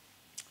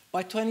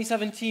 By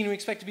 2017, we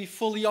expect to be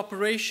fully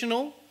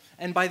operational,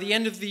 and by the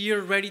end of the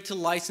year, ready to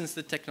license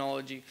the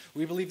technology.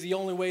 We believe the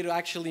only way to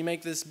actually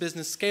make this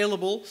business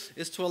scalable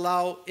is to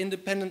allow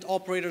independent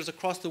operators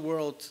across the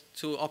world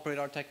to operate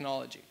our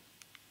technology.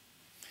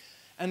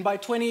 And by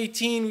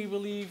 2018, we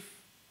believe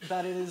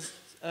that it is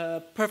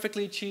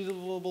perfectly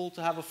achievable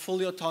to have a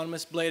fully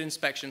autonomous blade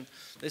inspection.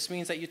 This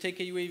means that you take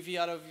a UAV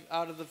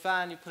out of the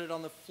van, you put it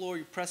on the floor,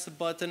 you press a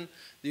button,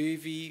 the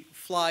UAV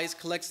flies,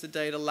 collects the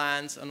data,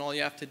 lands, and all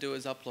you have to do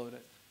is upload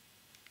it.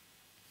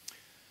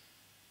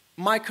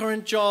 My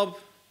current job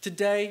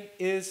today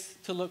is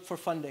to look for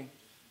funding.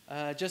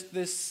 Just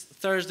this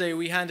Thursday,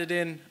 we handed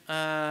in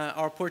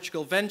our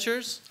Portugal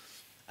ventures.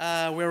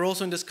 We're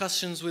also in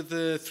discussions with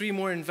 3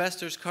 more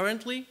investors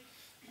currently.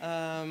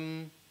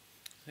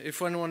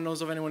 If anyone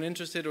knows of anyone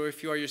interested, or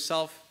if you are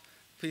yourself,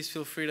 please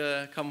feel free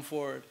to come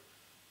forward.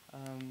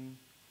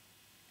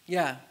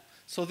 Yeah,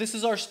 so this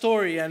is our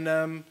story, and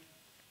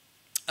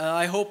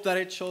I hope that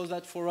it shows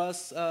that for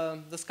us,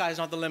 the sky is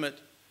not the limit.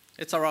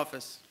 It's our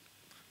office.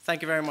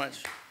 Thank you very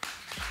much.